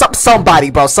Goku, nigga. Somebody,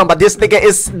 bro. Somebody. This nigga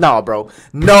is... No, bro.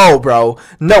 No.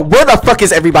 Where the fuck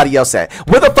is everybody else at?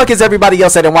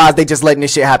 And why are they just letting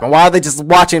this shit happen? Why are they just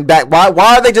watching back? Why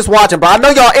are they just watching, bro? I know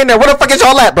y'all in there. Where the fuck is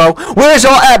y'all at, bro? Where is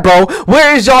y'all at, bro?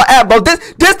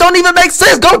 This don't even make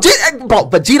sense. Gogeta, bro.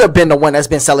 Vegeta been the one that's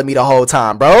been selling me the whole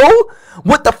time, bro.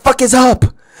 What the fuck is up?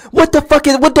 What the fuck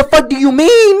do you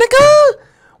mean, nigga?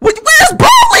 Where's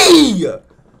Broly?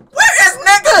 Where is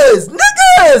niggas?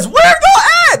 Where y'all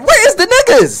at? Where is the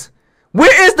niggas?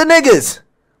 Where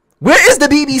is the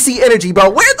BBC energy, bro?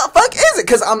 Where the fuck is it?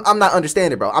 Cause I'm not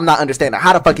understanding, bro. I'm not understanding.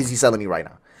 How the fuck is he selling me right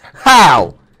now?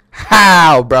 How,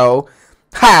 bro?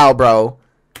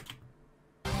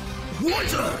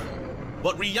 What?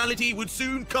 But reality would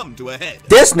soon come to a head.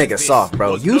 This nigga soft,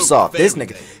 bro. You soft. This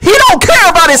nigga. He don't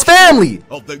care about his family.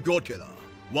 Of the God Killer.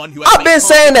 One who has I've been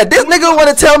saying that. This nigga want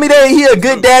to tell me that he a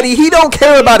good daddy. He don't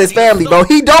care about his family, bro.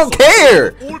 He don't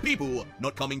care. All people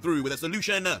not coming through with a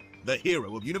solution. The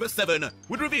hero of Universe 7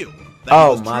 would reveal that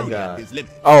Oh he was my truly at god. his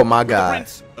limit. Oh my With the god.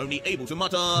 prince only able to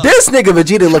mutter, This nigga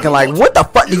Vegeta looking like, what the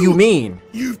fuck do you mean?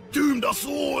 "You've doomed us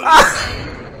all."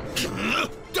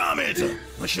 Damn it!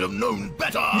 I should have known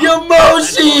better.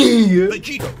 Yamoshi!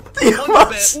 Vegito, the one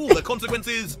to bear all the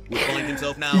consequences, will find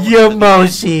himself now at the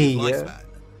Yamoshi. end of his lifespan,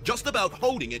 just about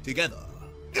holding it together.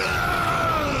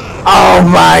 Oh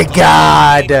my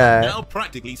god. Now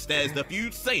practically stares the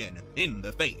feud Saiyan in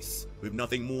the face, with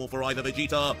nothing more for either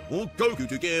Vegeta or Goku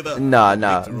to give. Nah.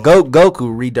 Goku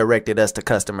redirected us to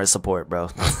customer support, bro.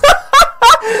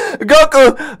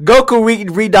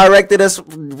 Goku redirected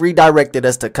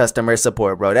us to customer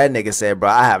support, bro. That nigga said, bro,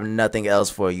 I have nothing else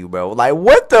for you, bro. Like,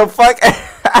 what the fuck?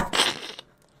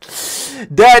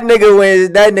 That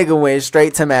nigga went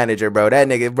straight to manager, bro. That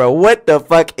nigga, bro, what the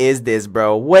fuck is this,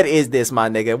 bro? What is this, my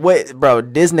nigga? What, bro?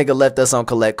 This nigga left us on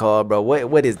collect call, bro.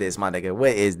 What is this, my nigga?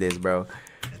 What is this, bro?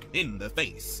 In the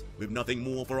face, with nothing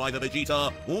more for either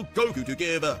Vegeta or Goku to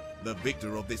give, the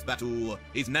victor of this battle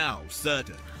is now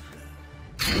certain.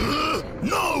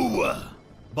 No!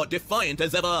 But defiant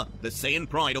as ever, the Saiyan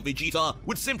pride of Vegeta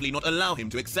would simply not allow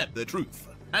him to accept the truth.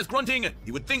 As grunting,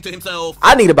 he would think to himself,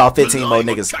 I need about 15 more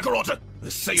niggas Kakarot, the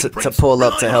Saiyan to pull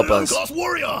up to help relying on us. a low-class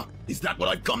warrior. Is that what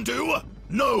I've come to?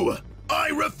 No, I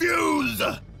refuse!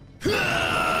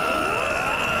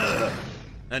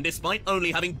 And despite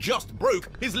only having just broke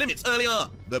his limits earlier,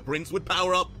 the prince would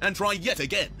power up and try yet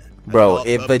again. Bro,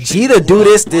 if Vegeta do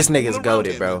this, this nigga's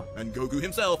goated, bro. And Goku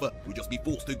himself would just be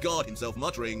forced to guard himself,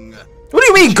 muttering, What do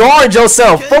you mean guard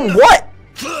yourself? From what?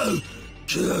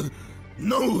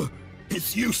 No,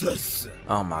 it's useless.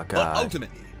 Oh my But god.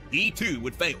 ultimately, he too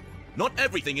would fail. Not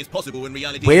everything is possible in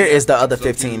reality. Where is the other So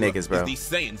 15 too niggas, bro? is these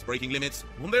Saiyans breaking limits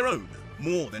on their own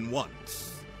more than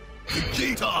once.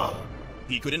 Vegeta!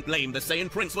 He couldn't blame the Saiyan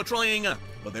Prince for trying,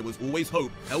 but there was always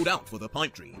hope held out for the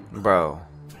pipe dream. Bro.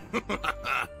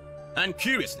 And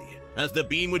curiously, as the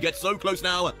beam would get so close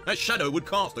now, a shadow would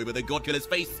cast over the God-killer's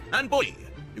face and body.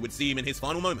 It would seem in his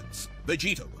final moments,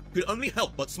 Vegito could only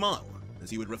help but smile as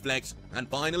he would reflect and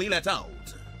finally let out.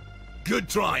 Good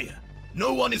try.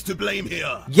 No one is to blame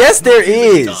here. Yes, there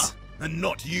is. Vegeta, and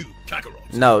not you,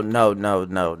 Kakarot. No.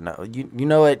 You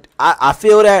know what? I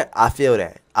feel that.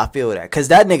 Cause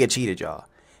that nigga cheated y'all.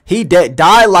 He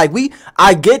died like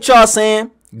I get y'all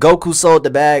saying Goku sold the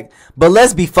bag, but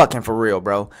let's be fucking for real,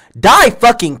 bro. Dai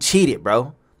fucking cheated,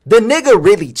 bro. The nigga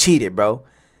really cheated, bro.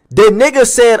 The nigga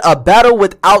said a battle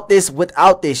without this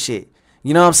shit.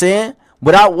 You know what I'm saying?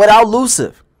 Without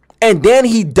Lucif. And then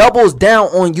he doubles down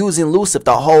on using Lucif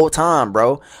the whole time,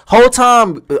 bro. Whole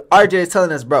time, RJ is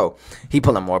telling us, bro, he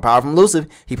pulling more power from Lucif.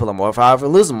 He pulling more power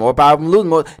from Lucif, more power from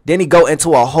Lucif. Then he go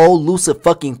into a whole Lucif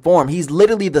fucking form. He's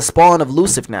literally the spawn of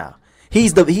Lucif now.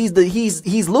 He's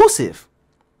Lucif.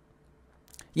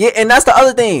 Yeah, and that's the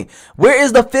other thing. Where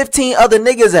is the 15 other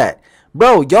niggas at?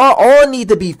 Bro, y'all all need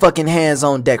to be fucking hands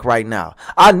on deck right now.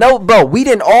 I know, bro, we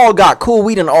didn't all got cool.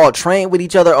 We didn't all train with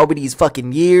each other over these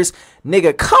fucking years.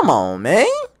 Nigga, come on, man.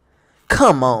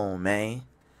 Come on, man.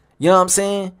 You know what I'm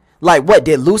saying? Like, what,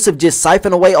 did Lucif just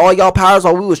siphon away all y'all powers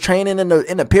while we was training in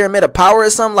the pyramid of power or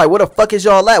something? Like, where the fuck is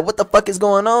y'all at? What the fuck is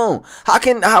going on?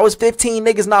 How is 15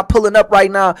 niggas not pulling up right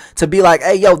now to be like,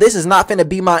 hey, yo, this is not finna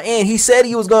be my end. He said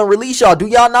he was gonna release y'all. Do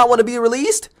y'all not want to be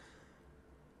released?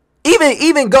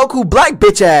 Even Goku black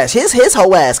bitch ass, his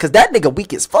hoe ass, cause that nigga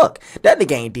weak as fuck. That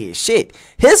nigga ain't did shit.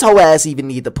 His hoe ass even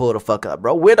need to pull the fuck up,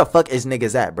 bro. Where the fuck is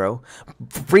niggas at, bro?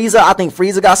 Frieza, I think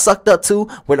Frieza got sucked up too.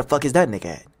 Where the fuck is that nigga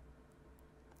at?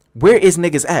 Where is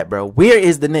niggas at, bro? Where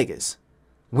is the niggas?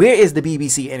 Where is the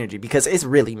BBC energy? Because it's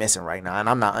really missing right now, and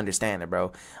I'm not understanding,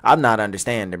 bro. I'm not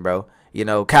understanding, bro. You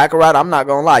know, Kakarot, I'm not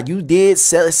gonna lie, you did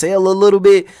sail a little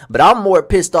bit, but I'm more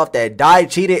pissed off that Dai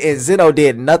cheated and Zeno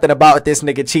did nothing about this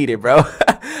nigga cheated, bro.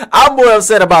 I'm more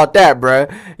upset about that, bro.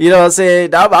 You know what I'm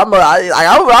saying?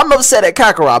 I'm upset at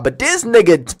Kakarot, but this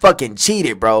nigga fucking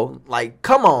cheated, bro. Like,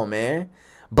 come on, man.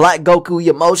 Black Goku,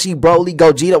 Yamoshi, Broly,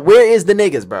 Gogeta, where is the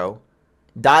niggas, bro?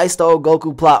 Dai stole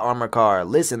Goku plot armor card.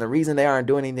 Listen, the reason they aren't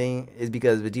doing anything is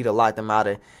because Vegeta locked them out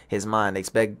of his mind.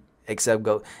 Except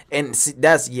go and see,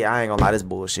 that's, yeah, I ain't gonna lie, that's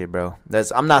bullshit, bro.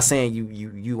 I'm not saying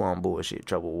you on bullshit,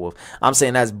 Trouble Wolf. I'm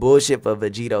saying that's bullshit for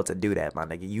Vegito to do that, my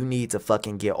nigga. You need to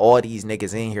fucking get all these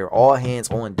niggas in here, all hands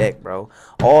on deck, bro.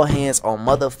 All hands on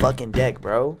motherfucking deck,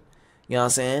 bro. You know what I'm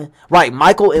saying? Right,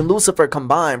 Michael and Lucifer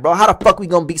combined, bro. How the fuck we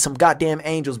gonna beat some goddamn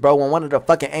angels, bro, when one of the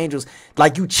fucking angels,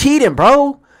 like, you cheating,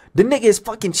 bro? The nigga is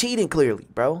fucking cheating clearly,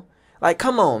 bro. Like,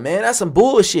 come on, man. That's some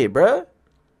bullshit, bro.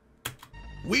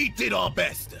 We did our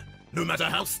best. No matter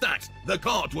how stacked, the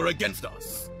cards were against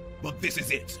us. But this is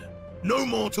it. No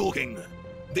more talking.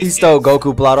 This He stole is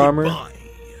Goku plot armor. goodbye.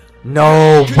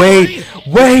 No, wait.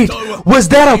 Was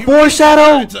that a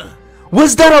foreshadow?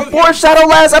 Was that a foreshadow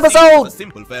last A episode?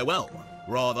 simple farewell.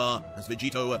 Rather, as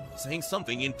Vegito saying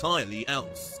something entirely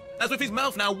else. As with his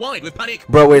mouth now wide with panic.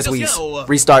 Bro, where's just Whis? yell,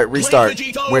 Restart. "Wait, Where's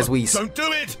Vegito, Whis? Don't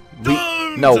do it.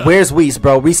 Don't. No, where's Whis,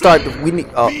 bro? Restart. We need.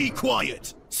 Oh. Be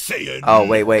quiet. Saiyan. Oh,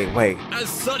 wait. As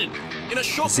suddenly, in a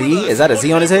shock Z? reverse Is that a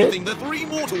Z on his head? everything the three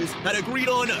mortals had agreed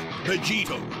on,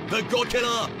 Vegito, the God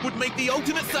Killer, would make the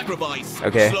ultimate sacrifice.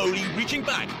 Okay. Slowly reaching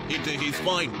back into his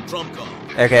final trump card.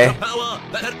 Okay. The power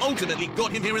that had ultimately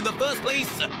got him here in the first place,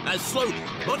 as slowly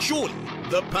but surely,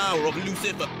 the power of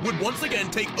Lucifer would once again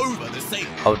take over the Saiyan.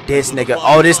 Oh, this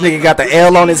nigga got the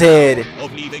L on his head.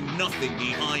 Of leaving nothing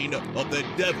behind of the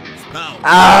devil's power.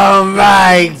 Oh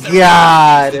my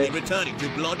god. Returning to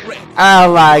blood red.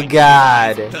 Oh my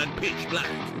god. Turned pitch black.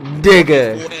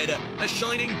 Digga. Forehead, a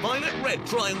shining violet red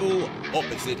triangle,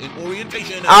 opposite in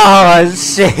orientation. Oh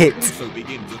shit. Also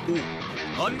begin to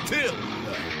fall until.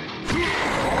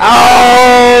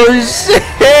 Oh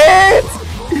shit.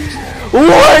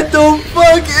 What the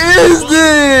fuck is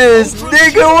this?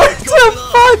 Nigga, what the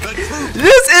fuck?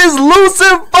 This is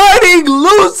Lucid fighting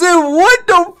Lucid. What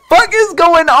the fuck is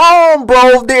going on,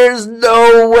 bro? There's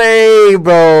no way,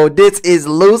 bro. This is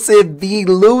Lucid v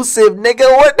Lucid,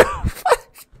 nigga. What the fuck?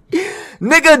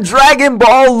 Nigga, Dragon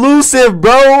Ball Lucid,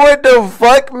 bro. What the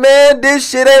fuck, man? This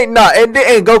shit ain't not. And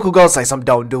Goku goes like some,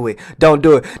 don't do it. Don't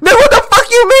do it. Nigga, what the fuck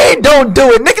you mean, don't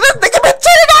do it? Nigga, this nigga been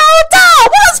cheating the whole time.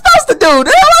 What am I supposed to do? Nigga,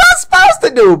 what am I supposed to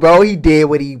do, bro? He did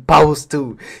what he supposed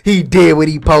to. He did what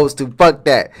he supposed to. Fuck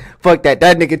that. Fuck that.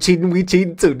 That nigga cheating, we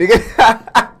cheating too, nigga.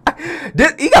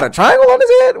 He got a triangle on his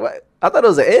head? What? I thought it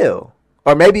was an L.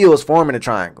 Or maybe it was forming a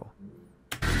triangle.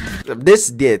 This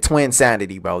did twin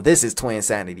sanity, bro. This is twin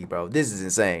sanity, bro. This is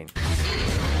insane.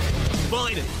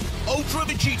 Finally, Ultra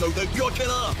Vegito, the God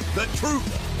Killer, the true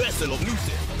vessel of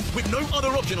Lucifer, with no other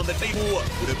option on the table,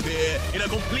 would appear in a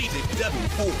completed devil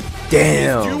form.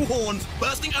 Damn. His two horns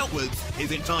bursting outwards,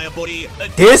 his entire body.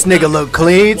 This nigga look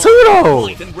clean too, though.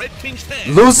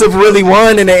 Lucifer really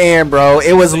won in the end, bro.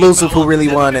 It was Lucifer who really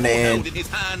won in the end. In his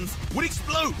hands would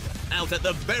explode out at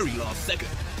the very last second.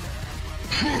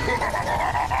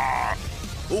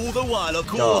 All the while, of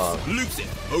course, Lucifer,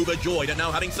 overjoyed at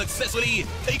now having successfully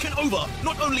taken over,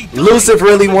 not only Lucifer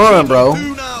really won, bro.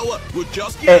 In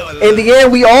the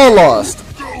end, we all lost.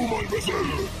 Go, my vessel! In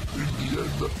the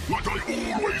end, like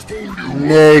I always told you,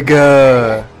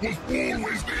 Nigga. was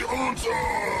always the answer!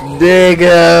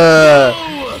 Nigga.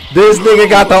 This nigga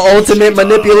got the ultimate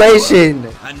manipulation.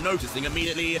 And noticing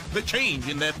immediately the change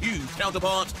in their fused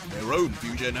counterpart, their own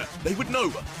fusion, they would know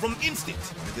from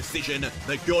instinct the decision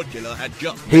the God Killer had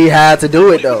just made. He had to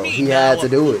do it, though. He had to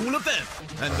do it. All of them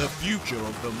and the future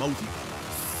of the multiverse.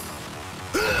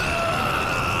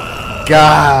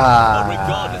 God. But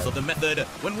regardless of the method,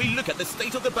 when we look at the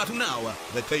state of the battle now,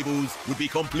 the tables would be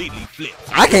completely flipped.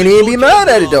 I can't even be mad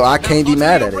at it, though. I can't be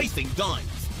mad at it.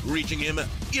 Reaching him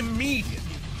immediately.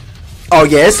 Oh,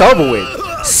 yeah, it's over with.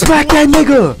 Smack that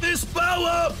nigga. This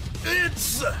power,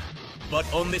 it's... But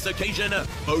on this occasion,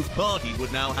 both parties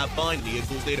would now have finally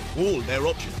exhausted all their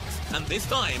options. And this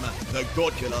time, the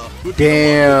God Killer would be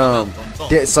the one with the mount on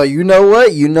top. So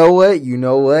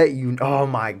oh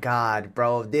my god,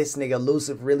 bro. This nigga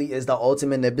Lucifer really is the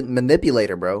ultimate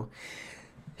manipulator, bro.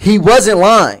 He wasn't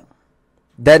lying.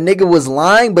 That nigga was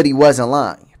lying, but he wasn't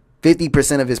lying.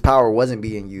 50% of his power wasn't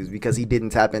being used because he didn't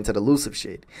tap into the Lucifer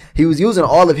shit. He was using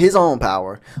all of his own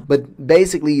power, but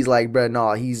basically he's like, bro,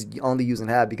 nah, he's only using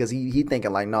half because he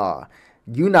thinking like, nah,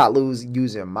 you not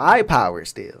using my power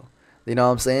still. You know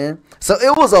what I'm saying? So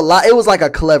it was a lie. It was like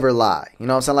a clever lie. You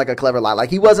know what I'm saying? Like a clever lie.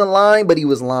 Like he wasn't lying, but he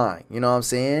was lying. You know what I'm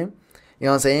saying? You know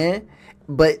what I'm saying?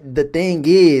 But the thing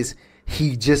is,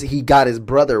 he got his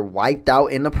brother wiped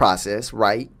out in the process,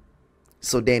 right?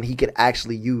 So then he could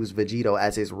actually use Vegito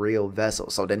as his real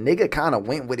vessel. So the nigga kind of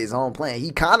went with his own plan.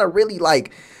 He kind of really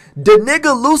like, the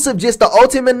nigga Lucifer just the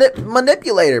ultimate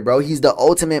manipulator, bro. He's the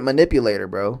ultimate manipulator,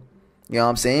 bro. You know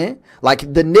what I'm saying? Like,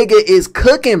 the nigga is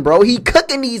cooking, bro. He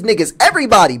cooking these niggas.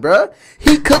 Everybody, bro.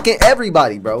 He cooking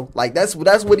everybody, bro. Like, that's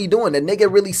what he doing. The nigga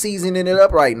really seasoning it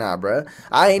up right now, bro.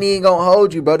 I ain't even gonna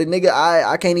hold you, bro. The nigga,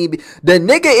 I can't even be. The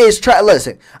nigga is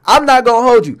listen, I'm not gonna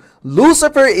hold you.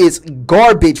 Lucifer is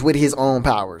garbage with his own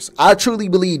powers. I truly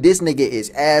believe this nigga is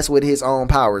ass with his own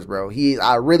powers, bro.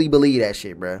 I really believe that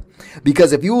shit, bro.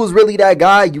 Because if you was really that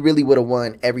guy, you really would have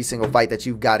won every single fight that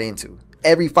you got into.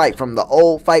 every fight, from the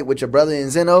old fight with your brother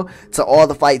and Zeno to all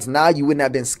the fights now. You wouldn't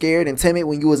have been scared and timid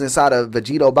when you was inside of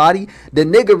Vegito body. The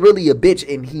nigga really a bitch,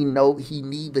 and he know he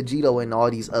need Vegito and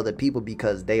all these other people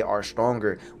because they are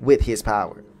stronger with his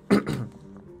power.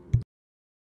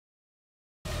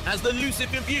 As the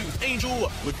Lucif-infused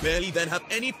Angel would barely then have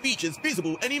any features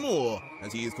visible anymore,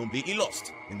 as he is completely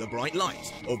lost in the bright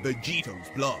light of Vegito's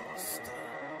blast.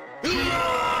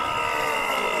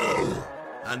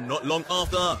 And not long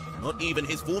after, not even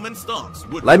his foreman Starks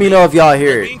would... Let me know if y'all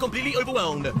hear it. Being completely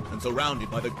overwhelmed and surrounded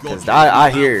by the gods... I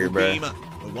hear it, bro. The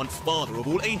once father of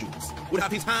all angels would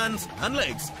have his hands and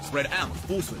legs spread out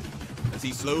forcefully, as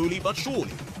he slowly but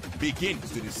surely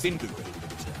begins to disintegrate.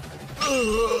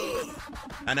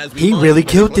 And as he really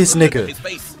killed this nigga. His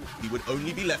face, he would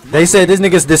only be left. They said this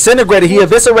nigga's disintegrated. He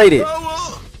eviscerated.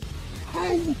 How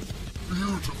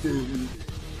beautiful.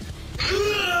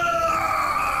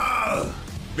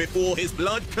 Before his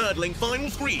blood-curdling final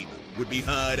scream would be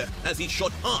heard as he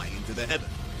shot high into the heavens.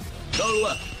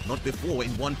 Though not before in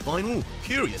one final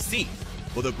curious scene.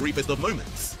 For the briefest of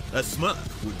moments, a smirk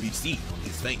would be seen on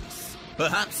his face.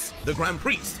 Perhaps the Grand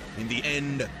Priest, in the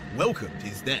end, welcomed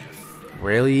his death.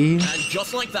 Really? And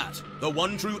just like that, the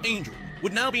one true angel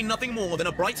would now be nothing more than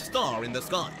a bright star in the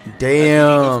sky.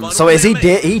 Damn. So is he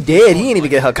dead? He dead. He didn't even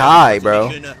get Hakai,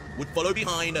 bro. Would follow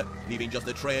behind, leaving just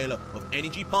a trail of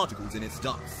energy particles in its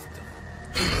dust.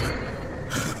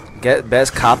 Get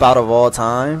best cop out of all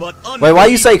time. Wait, why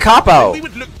you say cop out? We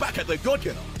would look back at the God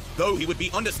Killer, though he would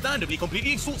be understandably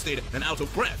completely exhausted and out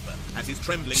of breath as his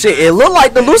trembling. Shit, it looked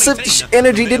like the Lucif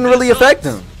energy didn't really affect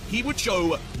him. He would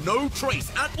show no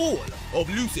trace at all of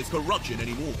Lucif's corruption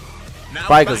anymore. Now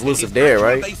probably because Lucif there,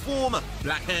 right? Form,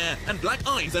 black hair and black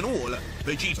eyes and all,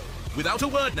 Vegito, without a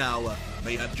word now,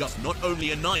 may have just not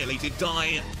only annihilated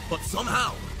Dai, but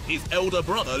somehow his elder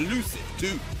brother Lucif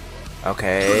too.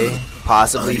 Okay,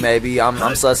 possibly, maybe. I'm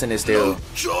sussing it still. No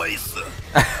choice.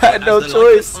 No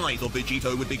choice. The eyes of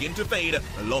Vegito would begin to fade,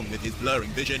 along with his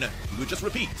blurring vision. He would just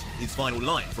repeat his final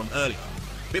line from earlier.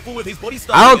 Before with his body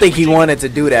I don't think he wanted to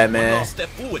do that, man. Last step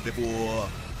forward before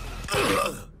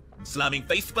slamming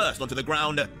face first onto the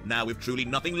ground, now with truly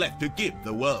nothing left to give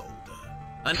the world.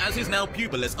 And as his now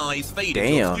pupilless eyes faded,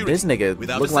 damn, this nigga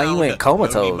look like he went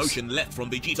comatose. The only motion left from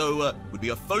Vegito would be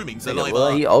a foaming saliva.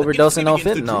 Well, he overdosing on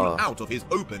fentanyl. Out of his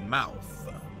open mouth.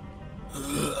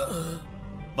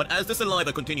 But as the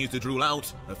saliva continues to drool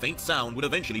out, a faint sound would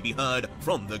eventually be heard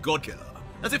from the God Killer,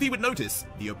 as if he would notice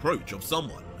the approach of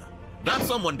someone. That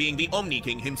someone being the Omni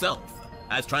King himself.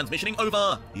 As transmissioning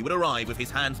over, he would arrive with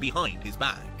his hands behind his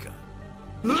back.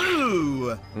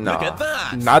 Ooh! No, look at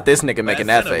that! Not this nigga making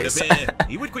that face.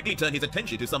 He would quickly turn his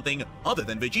attention to something other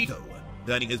than Vegito,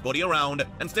 turning his body around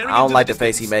and staring. I don't into like the the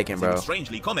face he making, bro.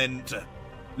 Strangely comment.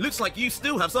 Looks like you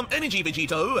still have some energy,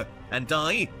 Vegito. And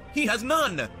Dai, he has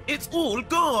none. It's all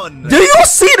gone. Do you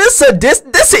see this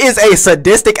this is a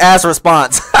sadistic ass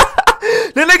response.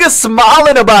 The nigga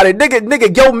smiling about it.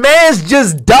 Nigga, your man's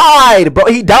just died, bro.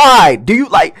 He died. Do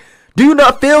you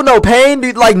not feel no pain?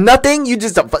 Like nothing? You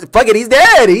just fuck it, he's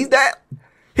dead. He's dead.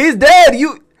 He's dead.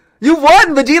 You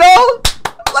won, Vegito.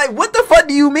 Like what the fuck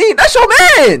do you mean? That's your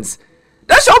man's.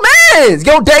 That's your man's.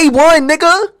 Yo, day one,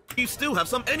 nigga. You still have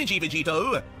some energy,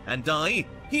 Vegito. And Dai,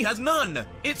 he has none.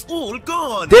 It's all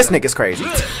gone. This nigga's crazy.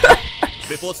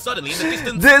 Before suddenly in the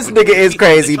distance, this nigga is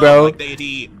crazy, bro.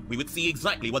 Deity, we would see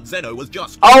exactly what Zeno was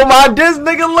just. Oh my, this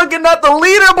nigga looking at the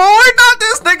leaderboard. Not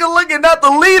this nigga looking at the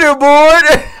leaderboard.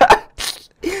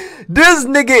 This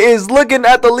nigga is looking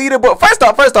at the leaderboard. First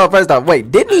off.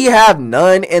 Wait, didn't he have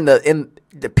none in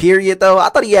the period though? I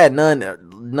thought he had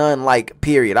none like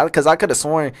period. Because I could have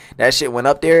sworn that shit went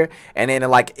up there and then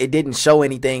like it didn't show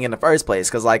anything in the first place.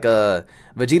 Because like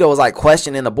Vegito was like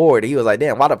questioning the board. He was like,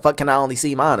 damn, why the fuck can I only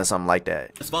see mine or something like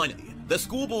that? Finally, the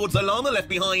scoreboard's alarm left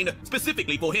behind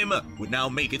specifically for him would now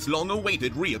make its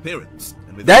long-awaited reappearance.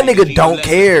 And with that nigga don't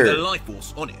care. The life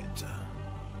force on it.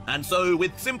 And so,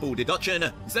 with simple deduction,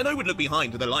 Zeno would look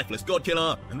behind the lifeless God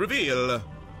Killer and reveal,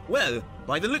 well,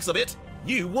 by the looks of it,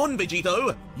 you won,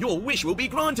 Vegito. Your wish will be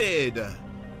granted.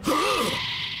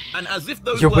 And as if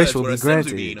those words were a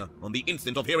senzu on the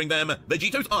instant of hearing them,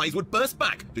 Vegito's eyes would burst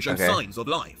back to show signs of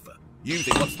life,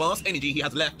 using what sparse energy he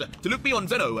has left to look beyond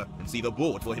Zeno and see the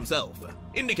board for himself,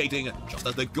 indicating, just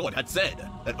as the god had said,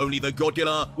 that only the God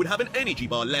Killer would have an energy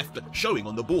bar left showing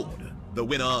on the board. The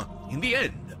winner, in the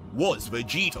end, was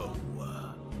Vegito.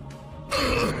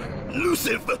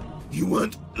 Lucif, you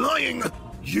weren't lying.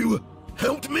 You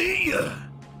helped me.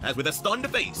 as with a stunned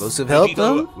face, Lucif helped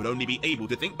Vegito him? would only be able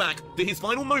to think back to his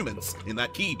final moments in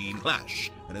that key beam clash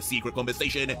and a secret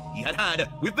conversation he had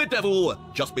with the devil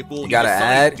just before he got an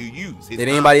decided ad? to use his Did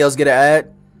anybody else get an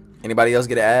ad? Anybody else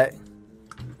get an ad?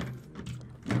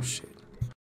 Oh shit.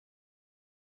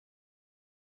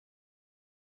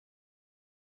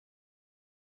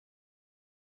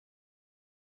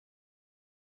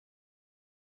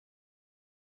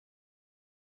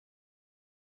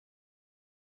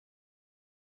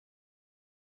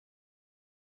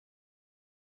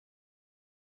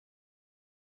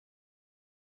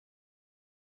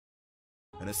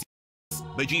 and a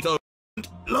Vegito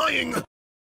lying.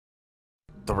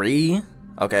 3?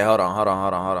 Okay, hold on. Hold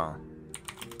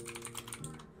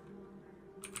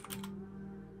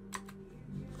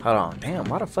on. Damn,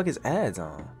 why the fuck is ads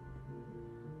on?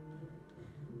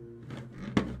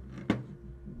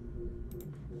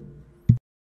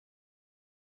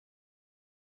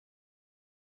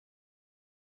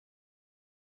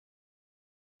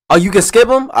 Oh, you can skip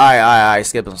them? Alright.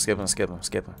 Skip them.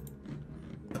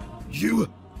 You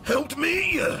helped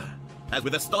me! As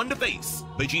with a stunned face,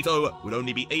 Vegito would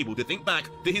only be able to think back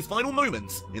to his final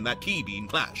moments in that key beam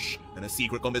clash and a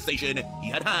secret conversation he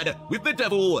had with the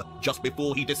devil just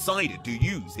before he decided to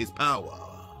use his power.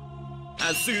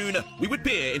 As soon, we would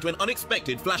peer into an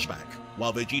unexpected flashback.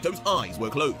 While Vegito's eyes were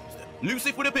closed,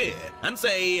 Lucif would appear and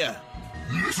say,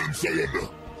 Listen, Saiyan.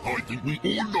 I think we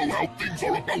all know how things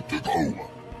are about to go.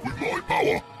 With my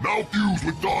power now fused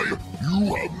with Dai,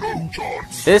 you have no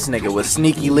chance. This nigga was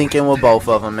sneaky linking with both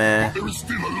of them, man. There is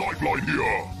still a lifeline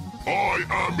here. I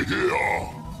am here.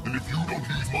 And if you don't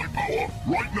use my power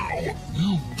right now,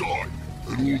 you die.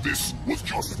 And all this was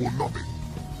just for nothing.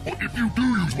 But if you do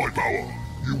use my power,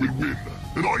 you will win.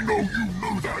 And I know you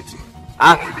know that.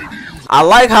 I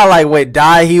like how like with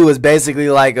Dai he was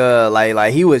basically like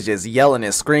he was just yelling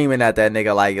and screaming at that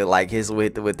nigga like his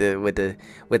with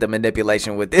the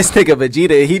manipulation. With this nigga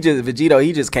Vegito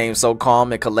he just came so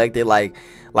calm and collected like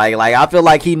I feel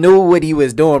like he knew what he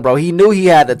was doing, bro. He knew he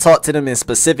had to talk to them in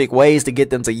specific ways to get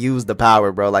them to use the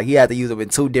power, bro. Like he had to use them in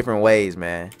 2 different ways,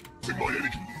 man. My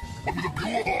energy, but with a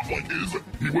pure heart like his,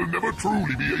 he will never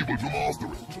truly be able to master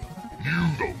it. You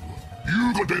though.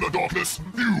 You contain the darkness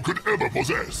you could ever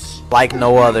possess. Like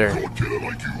no other. A god killer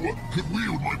like you could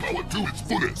wield my power to its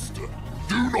fullest.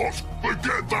 Do not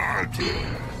forget that.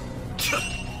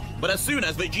 But as soon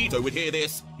as Vegito would hear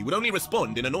this, he would only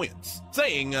respond in annoyance,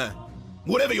 saying,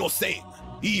 whatever you're saying,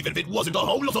 even if it wasn't a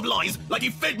whole lot of lies like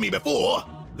he fed me before,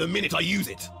 the minute I use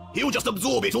it, he'll just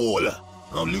absorb it all.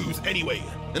 I'll lose anyway,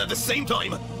 and at the same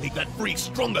time, make that freak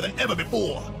stronger than ever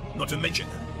before. Not to mention,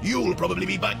 you'll probably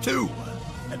be back too.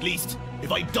 At least,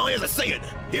 if I die as a Saiyan,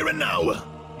 here and now,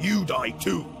 you die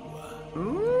too.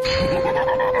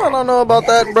 I don't know about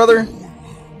that, brother.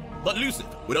 But Lucif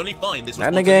would only find this.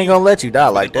 That nigga ain't gonna let you die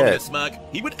like that. Smirk,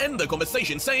 he would end the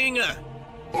conversation saying,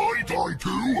 I die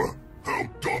too? How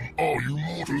dumb are you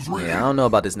mortals really? Yeah, I don't know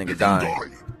about this nigga dying. If you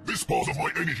die, this part of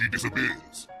my energy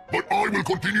disappears. But I will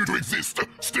continue to exist,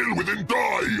 still within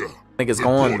Dai. Nigga's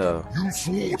going though. You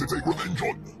swore to take revenge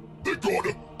on. The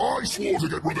god I swore to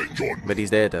get revenge on. But he's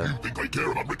dead though. You think I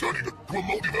care about returning to a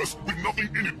multiverse with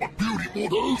nothing in it but beauty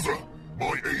mortals?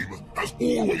 My aim has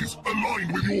always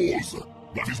aligned with yours.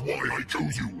 That is why I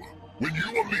chose you. When you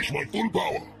unleash my full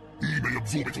power, he may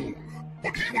absorb it all,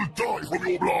 but he will die from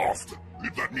your blast.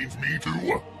 If that means me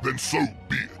too, then so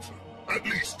be it. At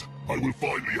least, I will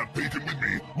finally have taken with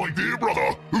me my dear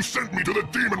brother who sent me to the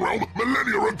demon realm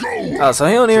millennia ago. Oh, so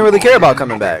he don't even really care about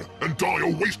coming back. And die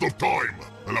a waste of time,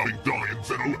 allowing Dai and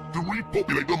Zeno to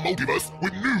repopulate the multiverse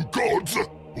with new gods,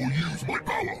 or use my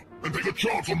power and take a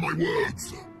chance on my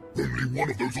words. Only one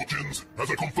of those options has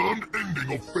a confirmed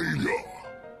ending of failure.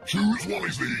 Choose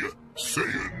wisely,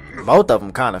 Saiyan. Both of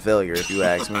them kind of failure, if you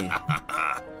ask me.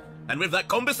 And with that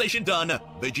conversation done,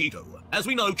 Vegito, as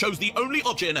we know, chose the only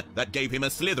option that gave him a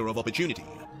slither of opportunity.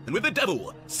 And with the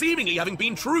devil seemingly having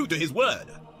been true to his word,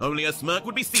 only a smirk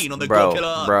would be seen on the god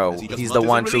killer. Bro, he's the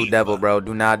one true devil, bro.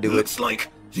 Do not do it. Looks like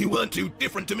you weren't too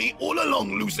different to me all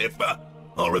along, Lucif.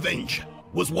 Our revenge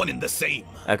was one and the same.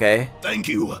 Okay. Thank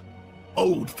you,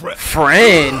 old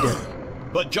friend.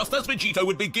 But just as Vegito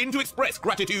would begin to express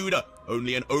gratitude,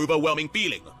 only an overwhelming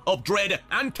feeling of dread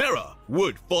and terror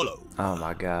would follow. Oh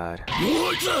my god.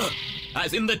 What?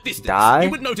 As in the distance, Dai? he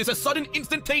would notice a sudden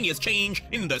instantaneous change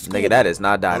in the score. Nigga, that is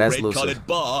not Dai. A That's red-colored Lucif.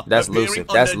 bar That's appearing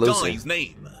Lucif. That's under Lucif. Dai's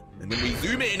name. And when we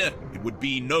zoom in, it would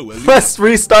be no illusion. Let's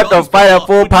restart the fight at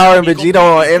full power and Vegito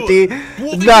on empty.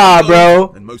 Nah,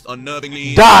 bro. And most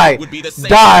unnervingly, Die. would be the same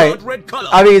Die. red color.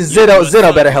 I mean, Zeno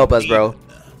better help us, bro.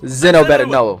 Zeno better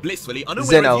know. Blissfully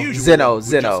unaware as usual, would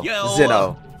just yell,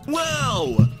 Zeno.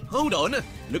 wow! hold on.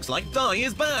 Looks like Dai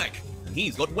is back.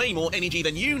 He's got way more energy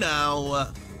than you now.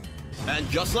 And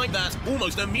just like that,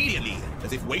 almost immediately,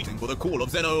 as if waiting for the call of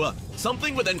Zeno,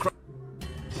 something would then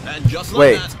and just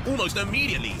like that, almost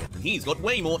immediately, he's got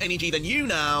way more energy than you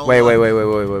now. Wait.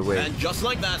 And just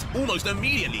like that, almost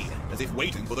immediately, as if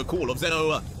waiting for the call of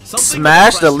Zeno, something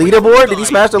smash the leaderboard? Did he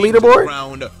smash the leaderboard?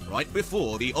 Right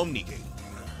before the Omni King.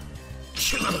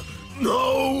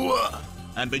 No!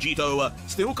 And Vegito,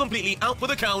 still completely out for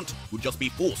the count, would just be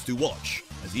forced to watch,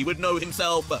 as he would know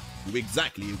himself who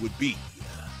exactly it would be.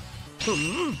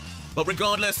 But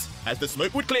regardless, as the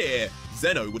smoke would clear,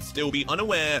 Zeno would still be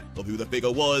unaware of who the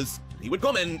figure was. He would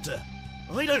comment,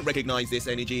 I don't recognize this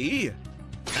energy.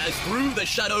 As through the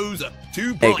shadows,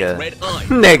 two bright red eyes.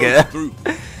 Nigga.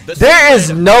 There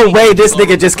is no way this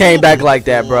nigga just came back like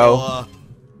that, bro.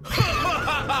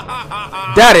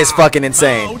 That is fucking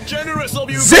insane.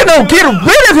 Zeno, get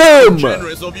rid of him!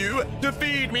 Generous of you to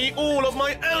feed me all of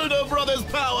my elder brother's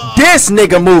power. This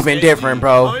nigga moving different,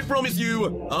 bro. I promise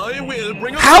you, I will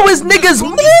bring. How is niggas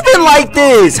moving like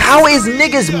this? How is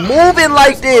niggas moving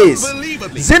like this?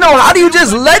 Zeno, how do you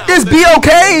just let this be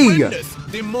okay?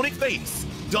 Demonic face,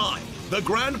 Dai, the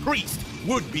Grand Priest,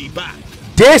 would be back.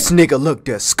 This nigga look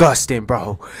disgusting,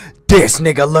 bro. This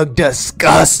nigga look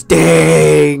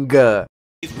disgusting.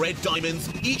 Red diamonds,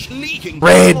 each leaking.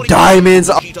 Red diamonds.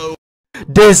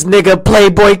 This nigga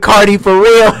Playboy Cardi for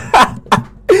real.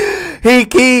 he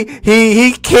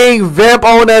King Vamp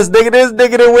on us, nigga. This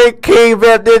nigga that went King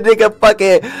Vamp. This nigga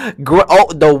fucking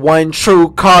the one true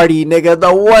Cardi, nigga.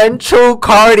 The one true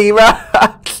Cardi, bro.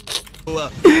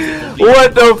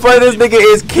 What the fuck? This nigga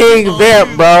is King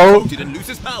Vamp, bro.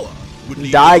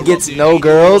 Dai gets no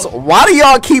girls. Why do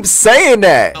y'all keep saying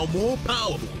that? Now more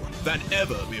powerful than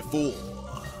ever before.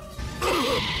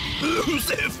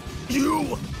 Elusive,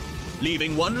 you.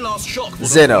 Leaving one last shock for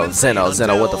Zeno,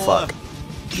 what the fuck?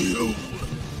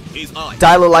 His eyes,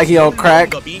 Dai look like he on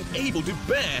crack. Being able to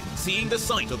bear seeing the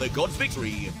sight of the god's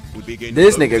victory would begin.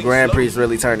 This nigga Grand Priest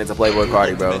really turned into Playboy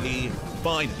Cardi, bro.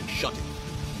 Finally shutting.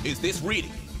 Is this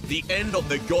really the end of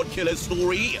the God Killer's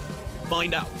story?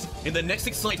 Find out in the next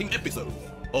exciting episode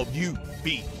of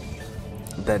UV.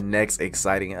 The next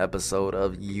exciting episode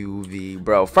of UV,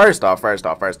 bro. First off,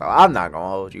 I'm not gonna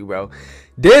hold you, bro.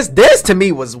 This to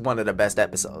me was one of the best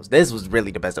episodes. This was really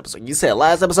the best episode. You said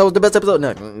last episode was the best episode?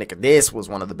 No, nigga, this was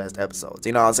one of the best episodes.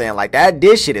 You know what I'm saying? Like,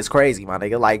 this shit is crazy, my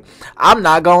nigga. Like, I'm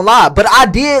not gonna lie. But I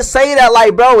did say that,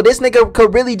 like, bro, this nigga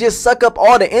could really just suck up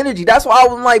all the energy. That's why I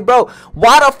was like, bro,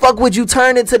 why the fuck would you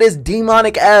turn into this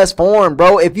demonic ass form,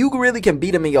 bro? If you really can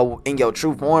beat him in your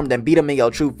true form, then beat him in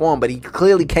your true form. But he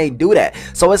clearly can't do that.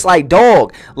 So it's like,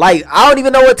 dog, like, I don't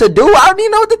even know what to do. I don't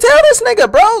even know what to tell this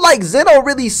nigga, bro. Like, Zeno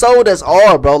really sold us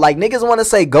all, bro. Like, niggas want to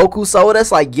say Goku sold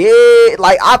us. Like, yeah,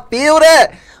 like, I feel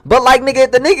that. But, like, nigga,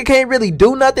 if the nigga can't really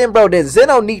do nothing, bro, then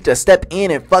Zeno need to step in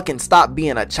and fucking stop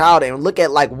being a child and look at,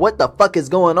 like, what the fuck is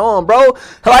going on, bro?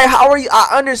 Like, how are you? I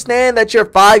understand that you're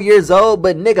 5 years old,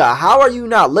 but, nigga, how are you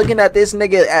not looking at this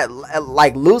nigga at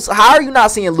like, Lucifer? How are you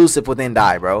not seeing Lucifer within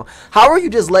Dai, bro? How are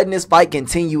you just letting this fight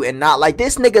continue and not, like,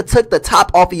 this nigga took the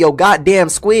top off of your goddamn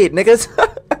squid, niggas?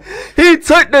 He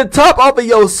took the top off of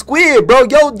your squid, bro.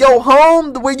 Yo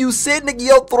home where you sit, nigga,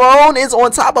 your throne is on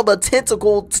top of a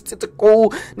tentacle,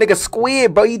 nigga,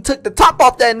 squid, bro. He took the top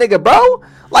off that nigga, bro.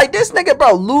 Like, this nigga,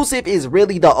 bro, Lucifer is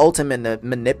really the ultimate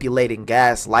manipulating,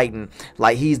 gaslighting.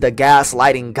 Like, he's the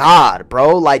gaslighting god,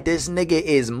 bro. Like, this nigga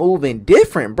is moving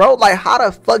different, bro. Like, how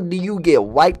the fuck do you get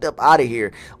wiped up out of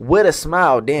here with a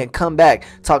smile, then come back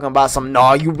talking about some,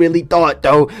 nah, you really thought,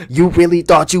 though. You really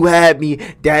thought you had me.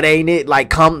 That ain't it. Like,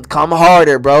 come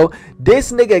harder, bro.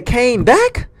 This nigga came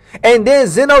back, and then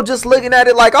Zeno just looking at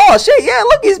it like, oh, shit, yeah,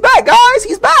 look, he's back, guys.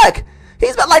 He's back.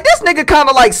 He's back. Like, this nigga kind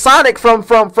of like Sonic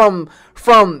from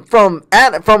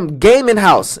Gaming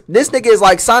House. This nigga is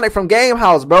like Sonic from Game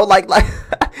House, bro. Like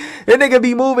that nigga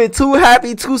be moving too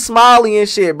happy, too smiley and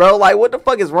shit, bro. Like, what the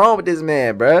fuck is wrong with this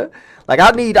man, bro? Like,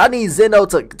 I need Zeno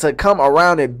to come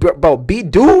around and, bro,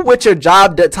 do what your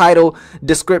job title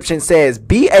description says.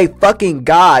 Be a fucking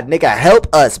god, nigga. Help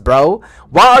us, bro.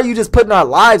 Why are you just putting our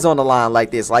lives on the line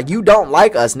like this? Like, you don't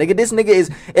like us, nigga. This nigga is,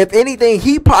 if anything,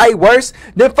 he probably worse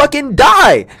than fucking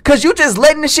Dai. Cause you just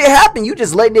letting the shit happen. You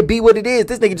just letting it be what it is.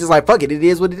 This nigga just like, fuck it, it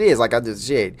is what it is. Like, I just,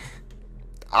 shit,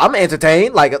 I'm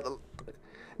entertained. Like,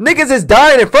 niggas is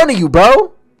dying in front of you,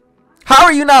 bro. How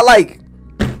are you not, like,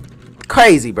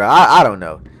 crazy, bro? I don't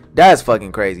know. That's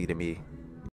fucking crazy to me.